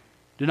name.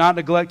 Do not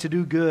neglect to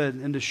do good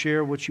and to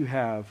share what you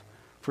have,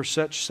 for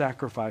such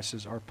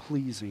sacrifices are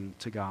pleasing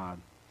to God.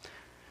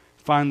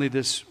 Finally,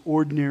 this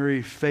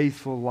ordinary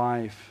faithful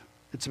life,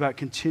 it's about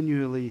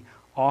continually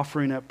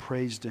offering up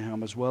praise to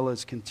him as well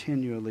as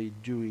continually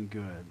doing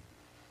good.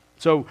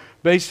 So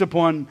based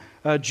upon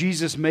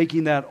Jesus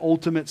making that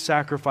ultimate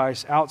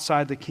sacrifice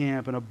outside the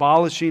camp and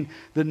abolishing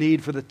the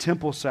need for the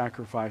temple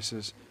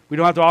sacrifices, we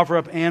don't have to offer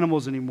up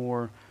animals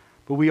anymore,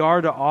 but we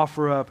are to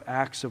offer up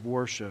acts of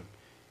worship.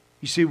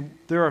 You see,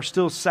 there are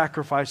still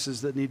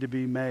sacrifices that need to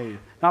be made,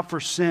 not for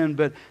sin,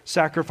 but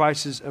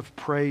sacrifices of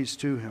praise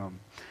to him.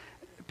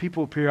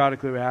 People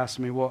periodically ask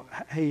me, well,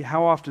 hey,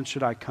 how often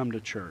should I come to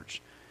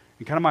church?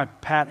 And kind of my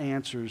pat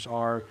answers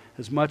are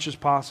as much as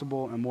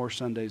possible and more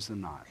Sundays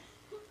than not.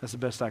 That's the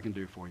best I can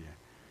do for you.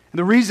 And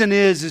the reason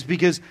is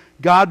because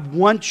God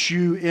wants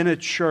you in a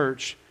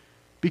church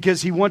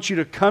because he wants you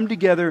to come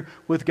together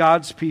with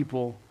God's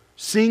people,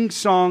 sing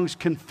songs,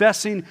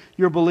 confessing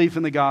your belief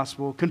in the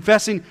gospel,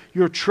 confessing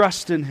your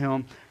trust in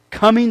him,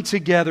 coming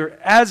together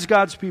as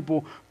God's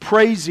people,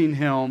 praising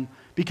him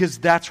because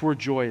that's where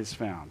joy is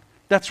found.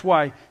 That's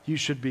why you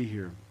should be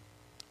here.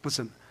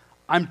 Listen,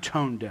 I'm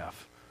tone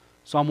deaf.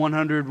 Psalm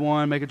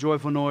 101, make a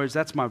joyful noise,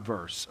 that's my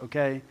verse,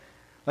 okay?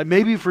 Like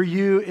maybe for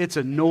you it's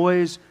a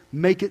noise,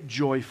 make it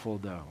joyful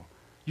though.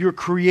 You're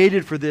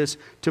created for this,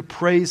 to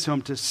praise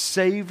him, to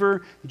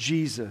savor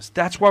Jesus.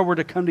 That's why we're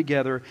to come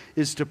together,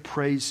 is to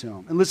praise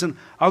him. And listen,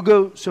 I'll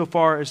go so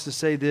far as to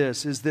say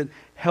this, is that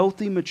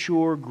healthy,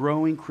 mature,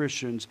 growing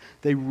Christians,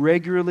 they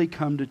regularly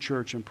come to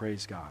church and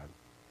praise God.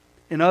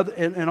 And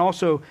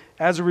also,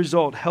 as a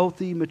result,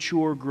 healthy,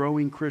 mature,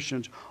 growing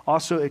Christians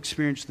also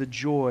experience the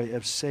joy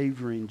of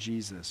savoring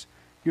Jesus.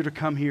 You're to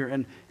come here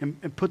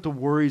and put the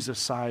worries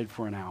aside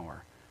for an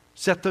hour.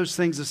 Set those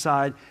things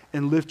aside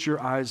and lift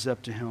your eyes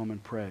up to Him in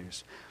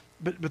praise.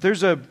 But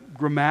there's a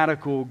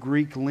grammatical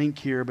Greek link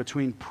here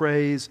between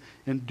praise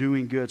and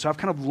doing good. So I've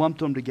kind of lumped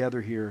them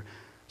together here.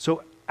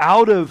 So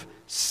out of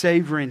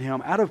savoring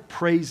Him, out of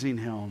praising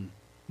Him,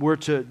 we're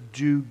to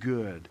do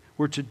good.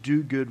 We're to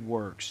do good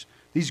works.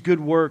 These good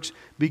works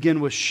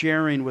begin with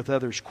sharing with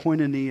others.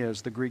 Koinonia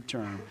is the Greek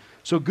term.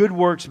 So good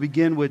works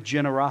begin with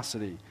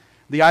generosity.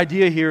 The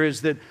idea here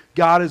is that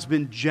God has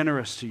been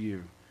generous to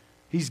you.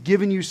 He's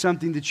given you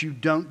something that you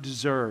don't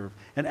deserve.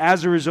 And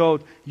as a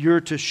result,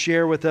 you're to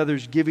share with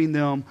others, giving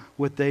them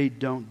what they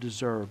don't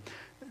deserve.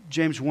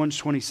 James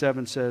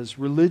 1:27 says,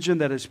 religion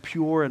that is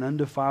pure and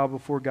undefiled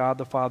before God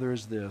the Father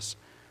is this,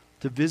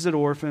 to visit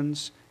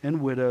orphans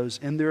and widows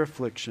in their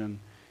affliction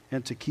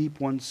and to keep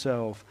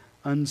oneself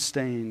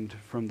unstained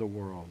from the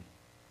world.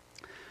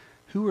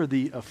 Who are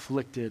the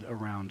afflicted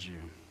around you?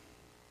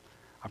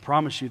 I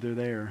promise you they're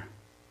there.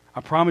 I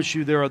promise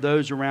you there are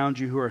those around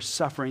you who are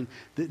suffering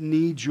that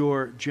need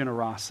your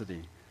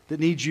generosity,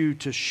 that need you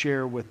to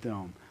share with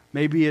them.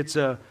 Maybe it's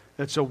a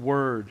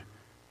word.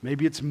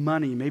 Maybe it's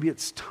money. Maybe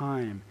it's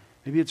time.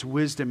 Maybe it's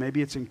wisdom.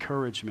 Maybe it's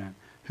encouragement.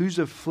 Who's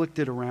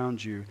afflicted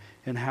around you,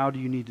 and how do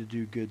you need to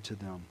do good to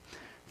them?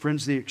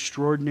 Friends, the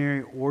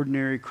extraordinary,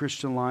 ordinary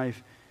Christian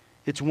life,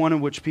 it's one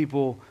in which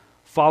people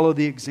follow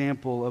the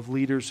example of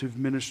leaders who've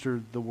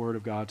ministered the Word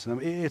of God to them.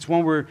 It's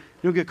one where you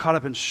don't get caught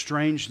up in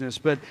strangeness,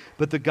 but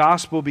the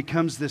gospel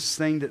becomes this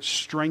thing that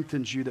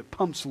strengthens you, that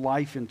pumps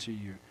life into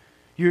you.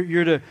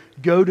 You're to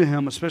go to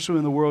Him, especially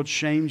when the world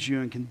shames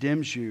you and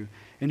condemns you,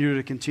 and you're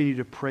to continue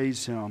to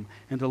praise Him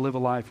and to live a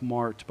life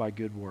marked by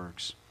good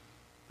works.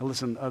 Now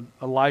listen,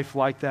 a life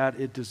like that,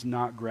 it does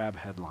not grab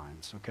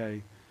headlines,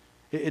 okay?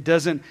 It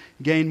doesn't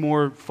gain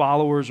more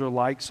followers or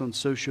likes on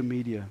social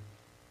media.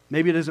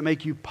 Maybe it doesn't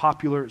make you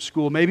popular at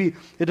school. Maybe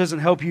it doesn't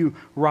help you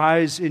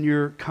rise in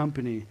your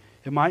company.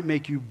 It might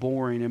make you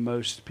boring in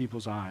most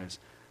people's eyes.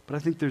 But I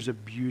think there's a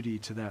beauty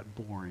to that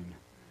boring.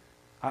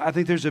 I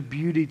think there's a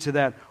beauty to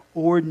that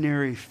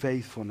ordinary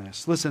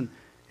faithfulness. Listen,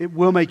 it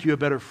will make you a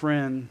better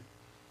friend.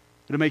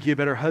 It'll make you a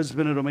better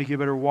husband. It'll make you a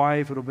better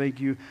wife. It'll make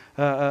you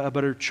a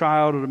better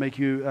child. It'll make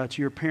you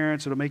to your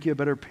parents. It'll make you a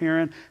better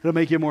parent. It'll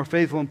make you a more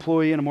faithful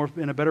employee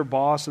and a better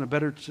boss and a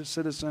better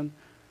citizen.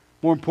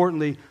 More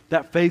importantly,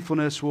 that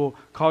faithfulness will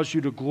cause you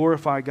to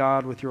glorify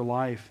God with your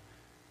life.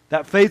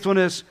 That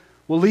faithfulness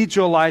will lead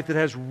to a life that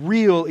has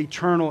real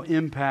eternal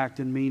impact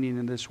and meaning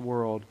in this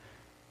world.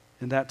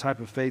 And that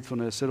type of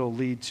faithfulness, it'll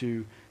lead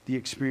to the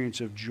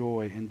experience of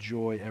joy and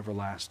joy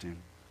everlasting.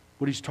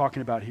 What he's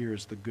talking about here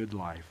is the good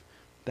life,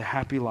 the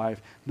happy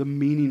life, the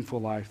meaningful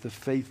life, the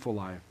faithful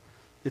life.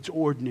 It's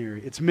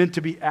ordinary. It's meant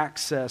to be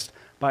accessed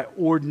by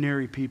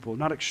ordinary people,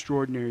 not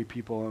extraordinary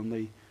people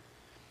only.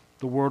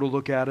 The world will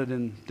look at it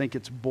and think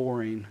it's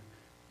boring,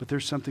 but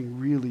there's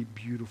something really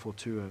beautiful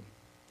to it.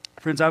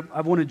 Friends,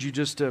 I wanted you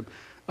just to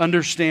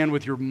understand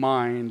with your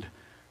mind,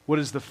 what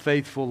does the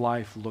faithful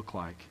life look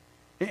like?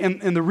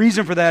 And the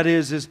reason for that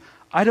is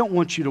I don't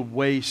want you to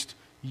waste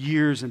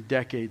years and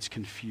decades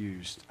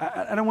confused.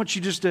 I don't want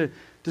you just to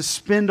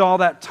spend all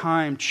that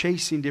time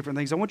chasing different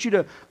things. I want you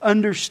to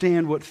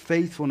understand what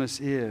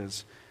faithfulness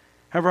is.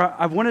 However,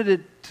 I wanted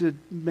it to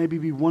maybe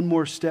be one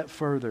more step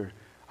further.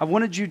 I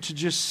wanted you to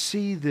just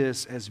see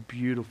this as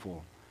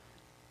beautiful.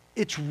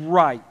 It's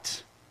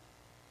right.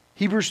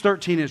 Hebrews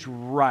 13 is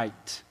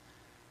right.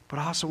 But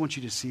I also want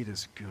you to see it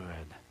as good.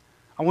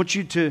 I want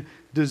you to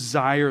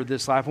desire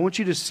this life. I want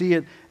you to see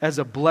it as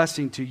a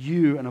blessing to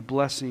you and a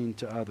blessing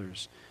to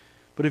others.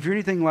 But if you're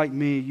anything like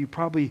me, you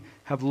probably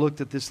have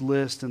looked at this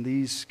list and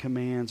these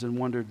commands and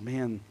wondered,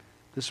 man,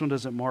 this one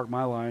doesn't mark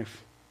my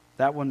life.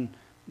 That one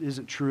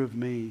isn't true of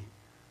me.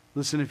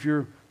 Listen, if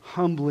you're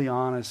humbly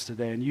honest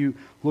today and you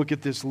look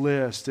at this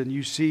list and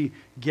you see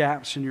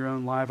gaps in your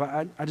own life,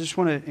 I just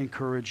want to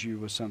encourage you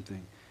with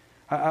something.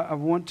 I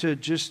want to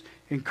just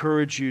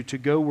encourage you to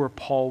go where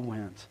Paul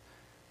went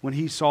when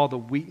he saw the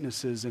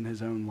weaknesses in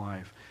his own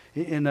life.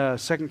 In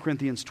 2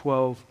 Corinthians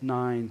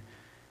 12:9,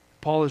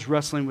 Paul is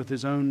wrestling with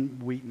his own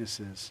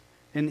weaknesses.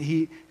 And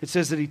it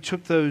says that he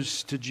took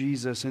those to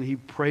Jesus and he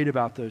prayed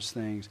about those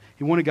things.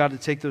 He wanted God to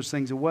take those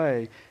things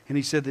away. And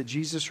he said that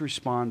Jesus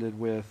responded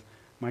with,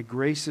 "My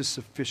grace is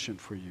sufficient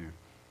for you.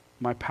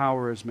 My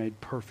power is made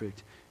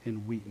perfect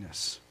in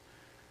weakness."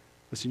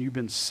 Listen, you've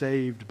been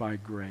saved by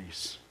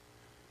grace.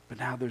 But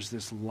now there's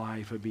this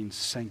life of being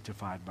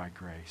sanctified by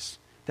grace.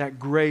 That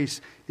grace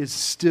is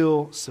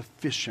still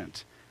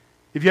sufficient.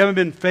 If you haven't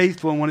been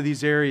faithful in one of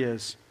these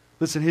areas,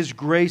 listen, His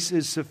grace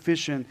is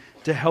sufficient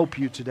to help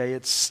you today.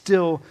 It's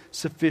still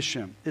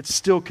sufficient. It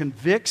still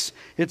convicts,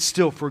 it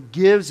still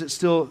forgives, it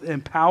still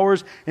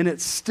empowers, and it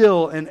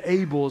still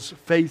enables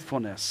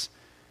faithfulness.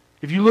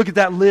 If you look at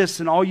that list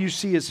and all you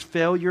see is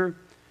failure,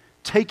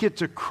 take it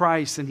to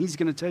Christ and He's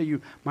going to tell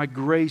you, my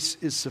grace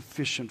is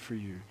sufficient for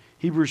you.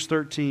 Hebrews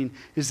 13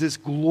 is this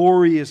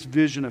glorious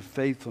vision of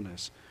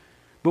faithfulness.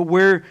 But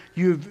where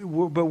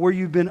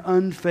you've been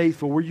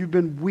unfaithful, where you've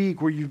been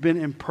weak, where you've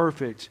been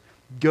imperfect,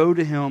 go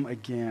to Him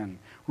again.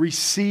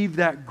 Receive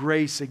that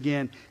grace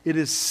again. It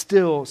is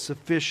still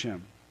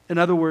sufficient. In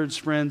other words,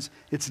 friends,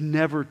 it's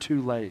never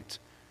too late.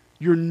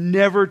 You're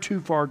never too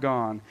far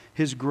gone.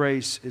 His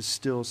grace is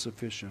still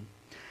sufficient.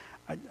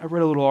 I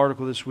read a little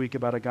article this week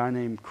about a guy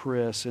named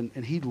Chris,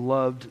 and he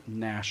loved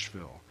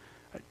Nashville.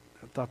 I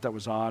thought that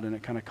was odd, and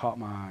it kind of caught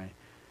my eye.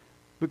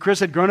 But Chris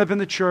had grown up in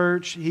the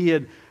church. He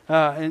had,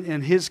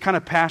 and his kind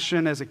of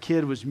passion as a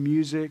kid was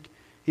music.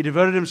 He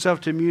devoted himself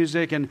to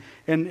music, and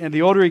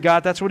the older he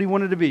got, that's what he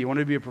wanted to be. He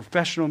wanted to be a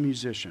professional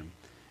musician.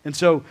 And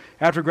so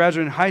after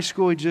graduating high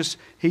school,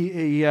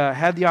 he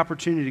had the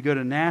opportunity to go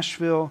to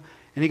Nashville,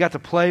 and he got to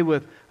play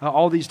with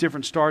all these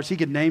different stars. He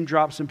could name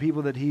drop some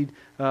people that he'd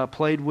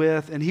played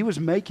with, and he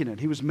was making it.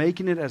 He was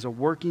making it as a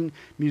working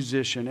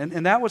musician.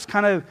 And that was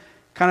kind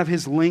of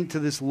his link to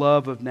this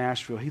love of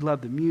Nashville. He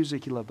loved the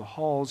music, he loved the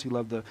halls, he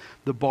loved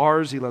the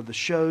bars, he loved the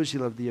shows, he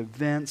loved the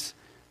events.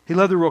 He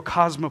loved the real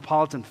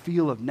cosmopolitan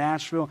feel of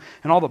Nashville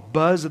and all the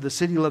buzz of the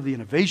city. He loved the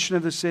innovation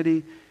of the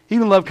city. He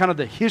even loved kind of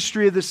the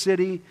history of the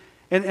city.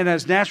 And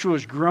as Nashville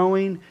was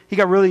growing, he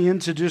got really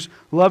into just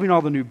loving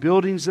all the new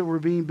buildings that were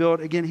being built.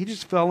 Again, he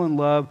just fell in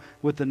love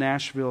with the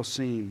Nashville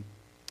scene.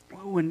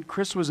 When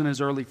Chris was in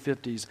his early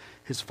 50s,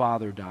 his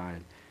father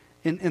died.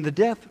 And the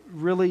death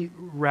really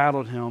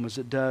rattled him, as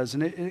it does,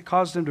 and it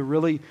caused him to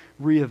really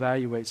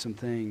reevaluate some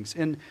things.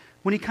 And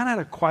when he kind of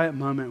had a quiet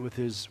moment with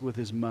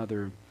his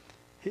mother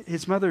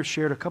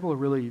shared a couple of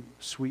really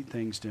sweet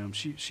things to him.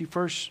 She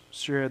first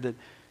shared that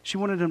she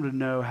wanted him to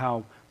know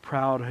how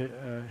proud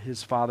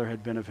his father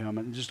had been of him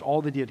and just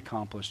all that he had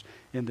accomplished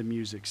in the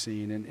music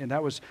scene. And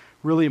that was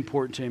really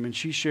important to him. And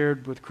she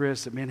shared with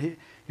Chris that, man,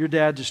 your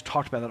dad just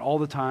talked about that all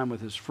the time with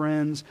his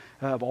friends,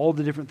 of all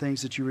the different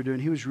things that you were doing.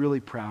 He was really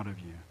proud of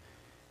you.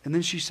 And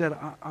then she said,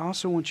 I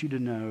also want you to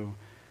know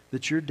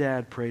that your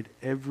dad prayed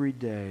every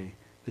day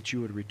that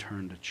you would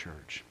return to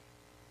church.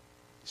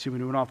 See, when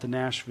he went off to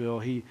Nashville,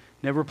 he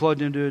never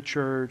plugged into a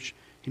church.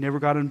 He never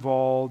got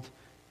involved.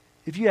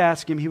 If you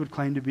ask him, he would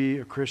claim to be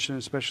a Christian,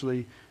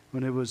 especially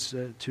when it was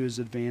to his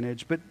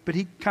advantage. But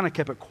he kind of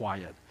kept it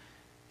quiet.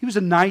 He was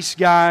a nice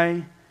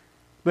guy,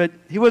 but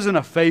he wasn't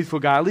a faithful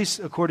guy, at least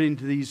according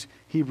to these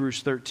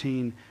Hebrews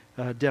 13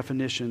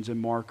 definitions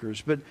and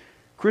markers. But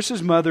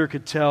Chris's mother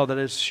could tell that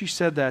as she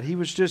said that, he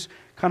was just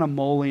kind of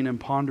mulling and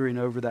pondering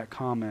over that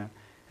comment.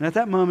 And at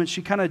that moment,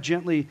 she kind of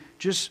gently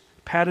just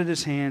patted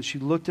his hand. She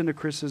looked into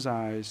Chris's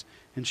eyes,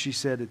 and she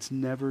said, "It's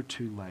never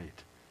too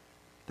late."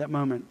 That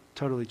moment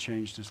totally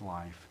changed his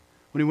life.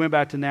 When he went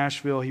back to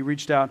Nashville, he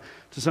reached out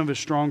to some of his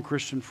strong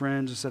Christian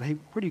friends and said, "Hey,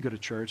 where do you go to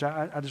church?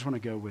 I just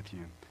want to go with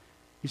you."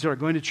 He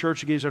started going to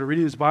church again. He started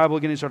reading his Bible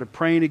again. He started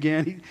praying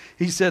again.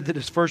 He said that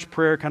his first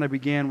prayer kind of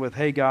began with,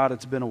 "Hey, God,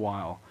 it's been a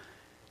while."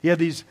 He had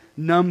these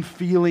numb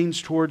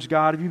feelings towards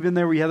God. Have you been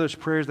there where you have those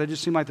prayers? They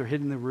just seem like they're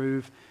hitting the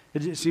roof. It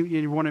just seemed,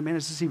 you're wondering, man,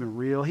 is this even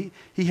real? He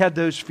had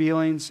those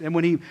feelings. And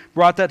when he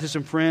brought that to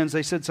some friends,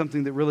 they said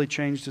something that really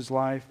changed his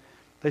life.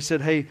 They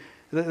said, hey,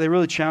 they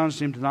really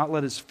challenged him to not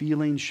let his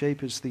feelings shape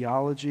his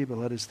theology, but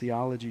let his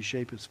theology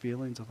shape his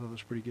feelings. I thought that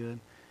was pretty good.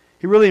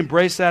 He really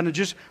embraced that and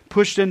just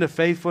pushed into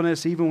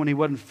faithfulness even when he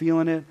wasn't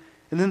feeling it.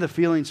 And then the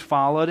feelings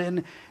followed.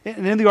 And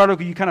in the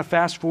article, you kind of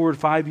fast forward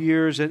 5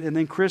 years, and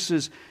then Chris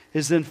is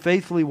then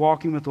faithfully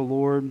walking with the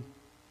Lord.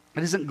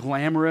 It isn't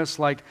glamorous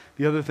like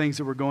the other things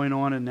that were going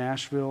on in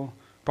Nashville.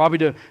 Probably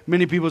to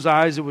many people's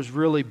eyes, it was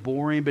really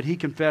boring, but he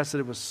confessed that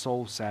it was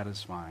soul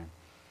satisfying.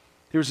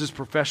 He was this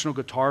professional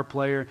guitar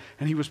player,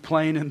 and he was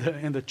playing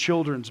in the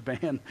children's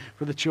band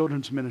for the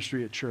children's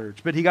ministry at church.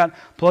 But he got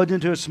plugged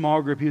into a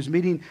small group. He was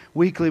meeting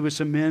weekly with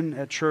some men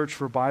at church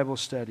for Bible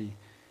study.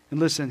 And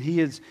listen,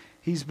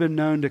 he's been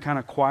known to kind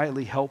of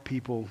quietly help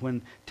people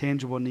when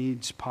tangible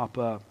needs pop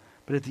up.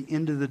 But at the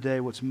end of the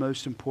day, what's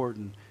most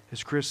important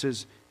is Chris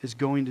is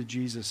going to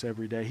Jesus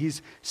every day.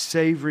 He's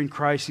savoring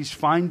Christ. He's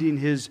finding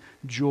his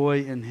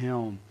joy in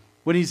Him.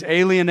 When he's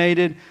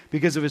alienated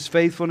because of his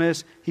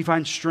faithfulness, he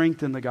finds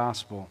strength in the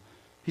gospel.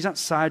 He's not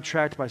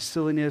sidetracked by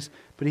silliness,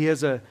 but he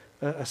has a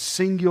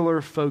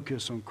singular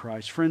focus on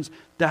Christ. Friends,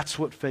 that's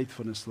what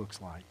faithfulness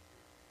looks like.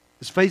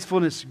 Is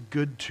faithfulness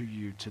good to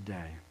you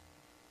today?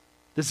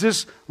 Does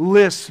this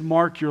list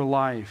mark your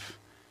life?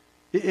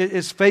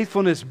 Is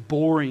faithfulness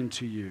boring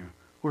to you?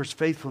 Or is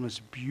faithfulness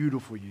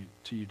beautiful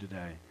to you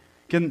today?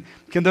 Can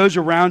those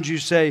around you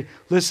say,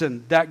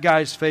 listen, that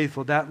guy's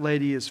faithful, that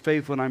lady is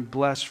faithful, and I'm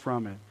blessed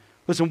from it?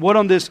 Listen, what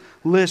on this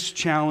list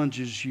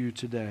challenges you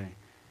today?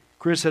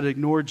 Chris had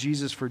ignored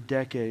Jesus for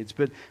decades,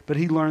 but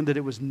he learned that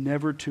it was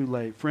never too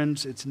late.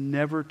 Friends, it's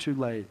never too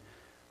late.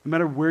 No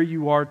matter where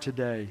you are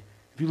today,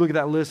 if you look at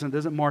that list and it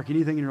doesn't mark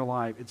anything in your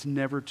life, it's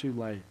never too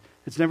late.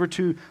 It's never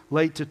too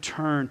late to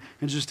turn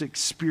and just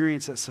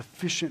experience that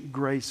sufficient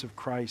grace of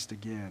Christ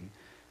again.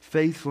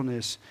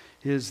 Faithfulness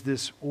is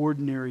this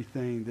ordinary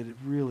thing that it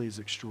really is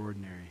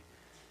extraordinary.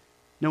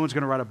 No one's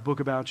going to write a book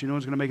about you. No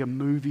one's going to make a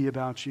movie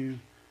about you.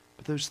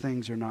 But those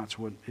things are not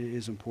what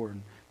is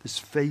important. This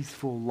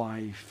faithful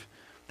life,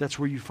 that's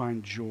where you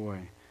find joy.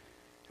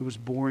 It was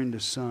boring to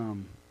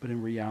some, but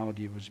in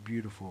reality it was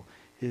beautiful.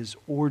 His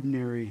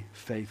ordinary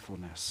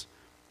faithfulness.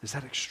 Is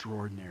that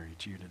extraordinary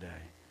to you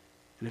today?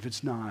 And if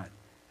it's not,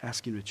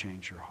 ask Him to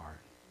change your heart.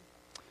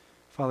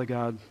 Father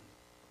God,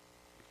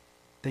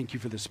 thank you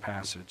for this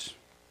passage.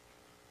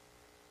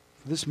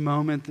 For this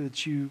moment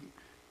that you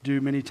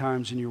do many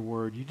times in your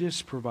word, you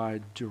just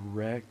provide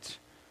direct,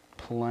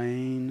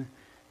 plain,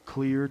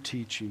 clear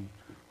teaching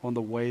on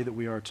the way that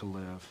we are to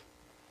live.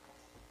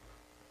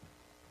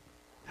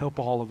 Help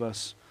all of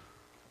us,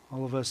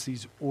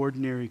 these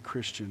ordinary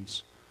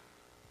Christians,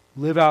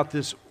 live out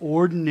this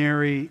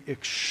ordinary,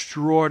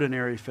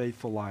 extraordinary,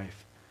 faithful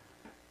life.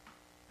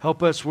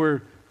 Help us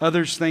where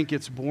others think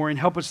it's boring.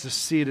 Help us to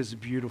see it as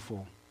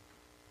beautiful.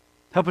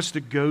 Help us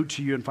to go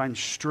to you and find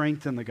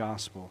strength in the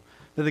gospel.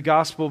 That the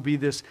gospel be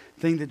this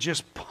thing that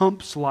just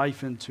pumps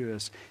life into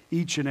us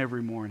each and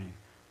every morning.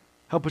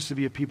 Help us to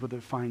be a people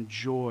that find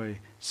joy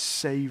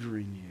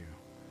savoring you.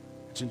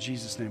 It's in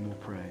Jesus' name we'll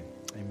pray.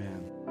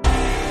 Amen.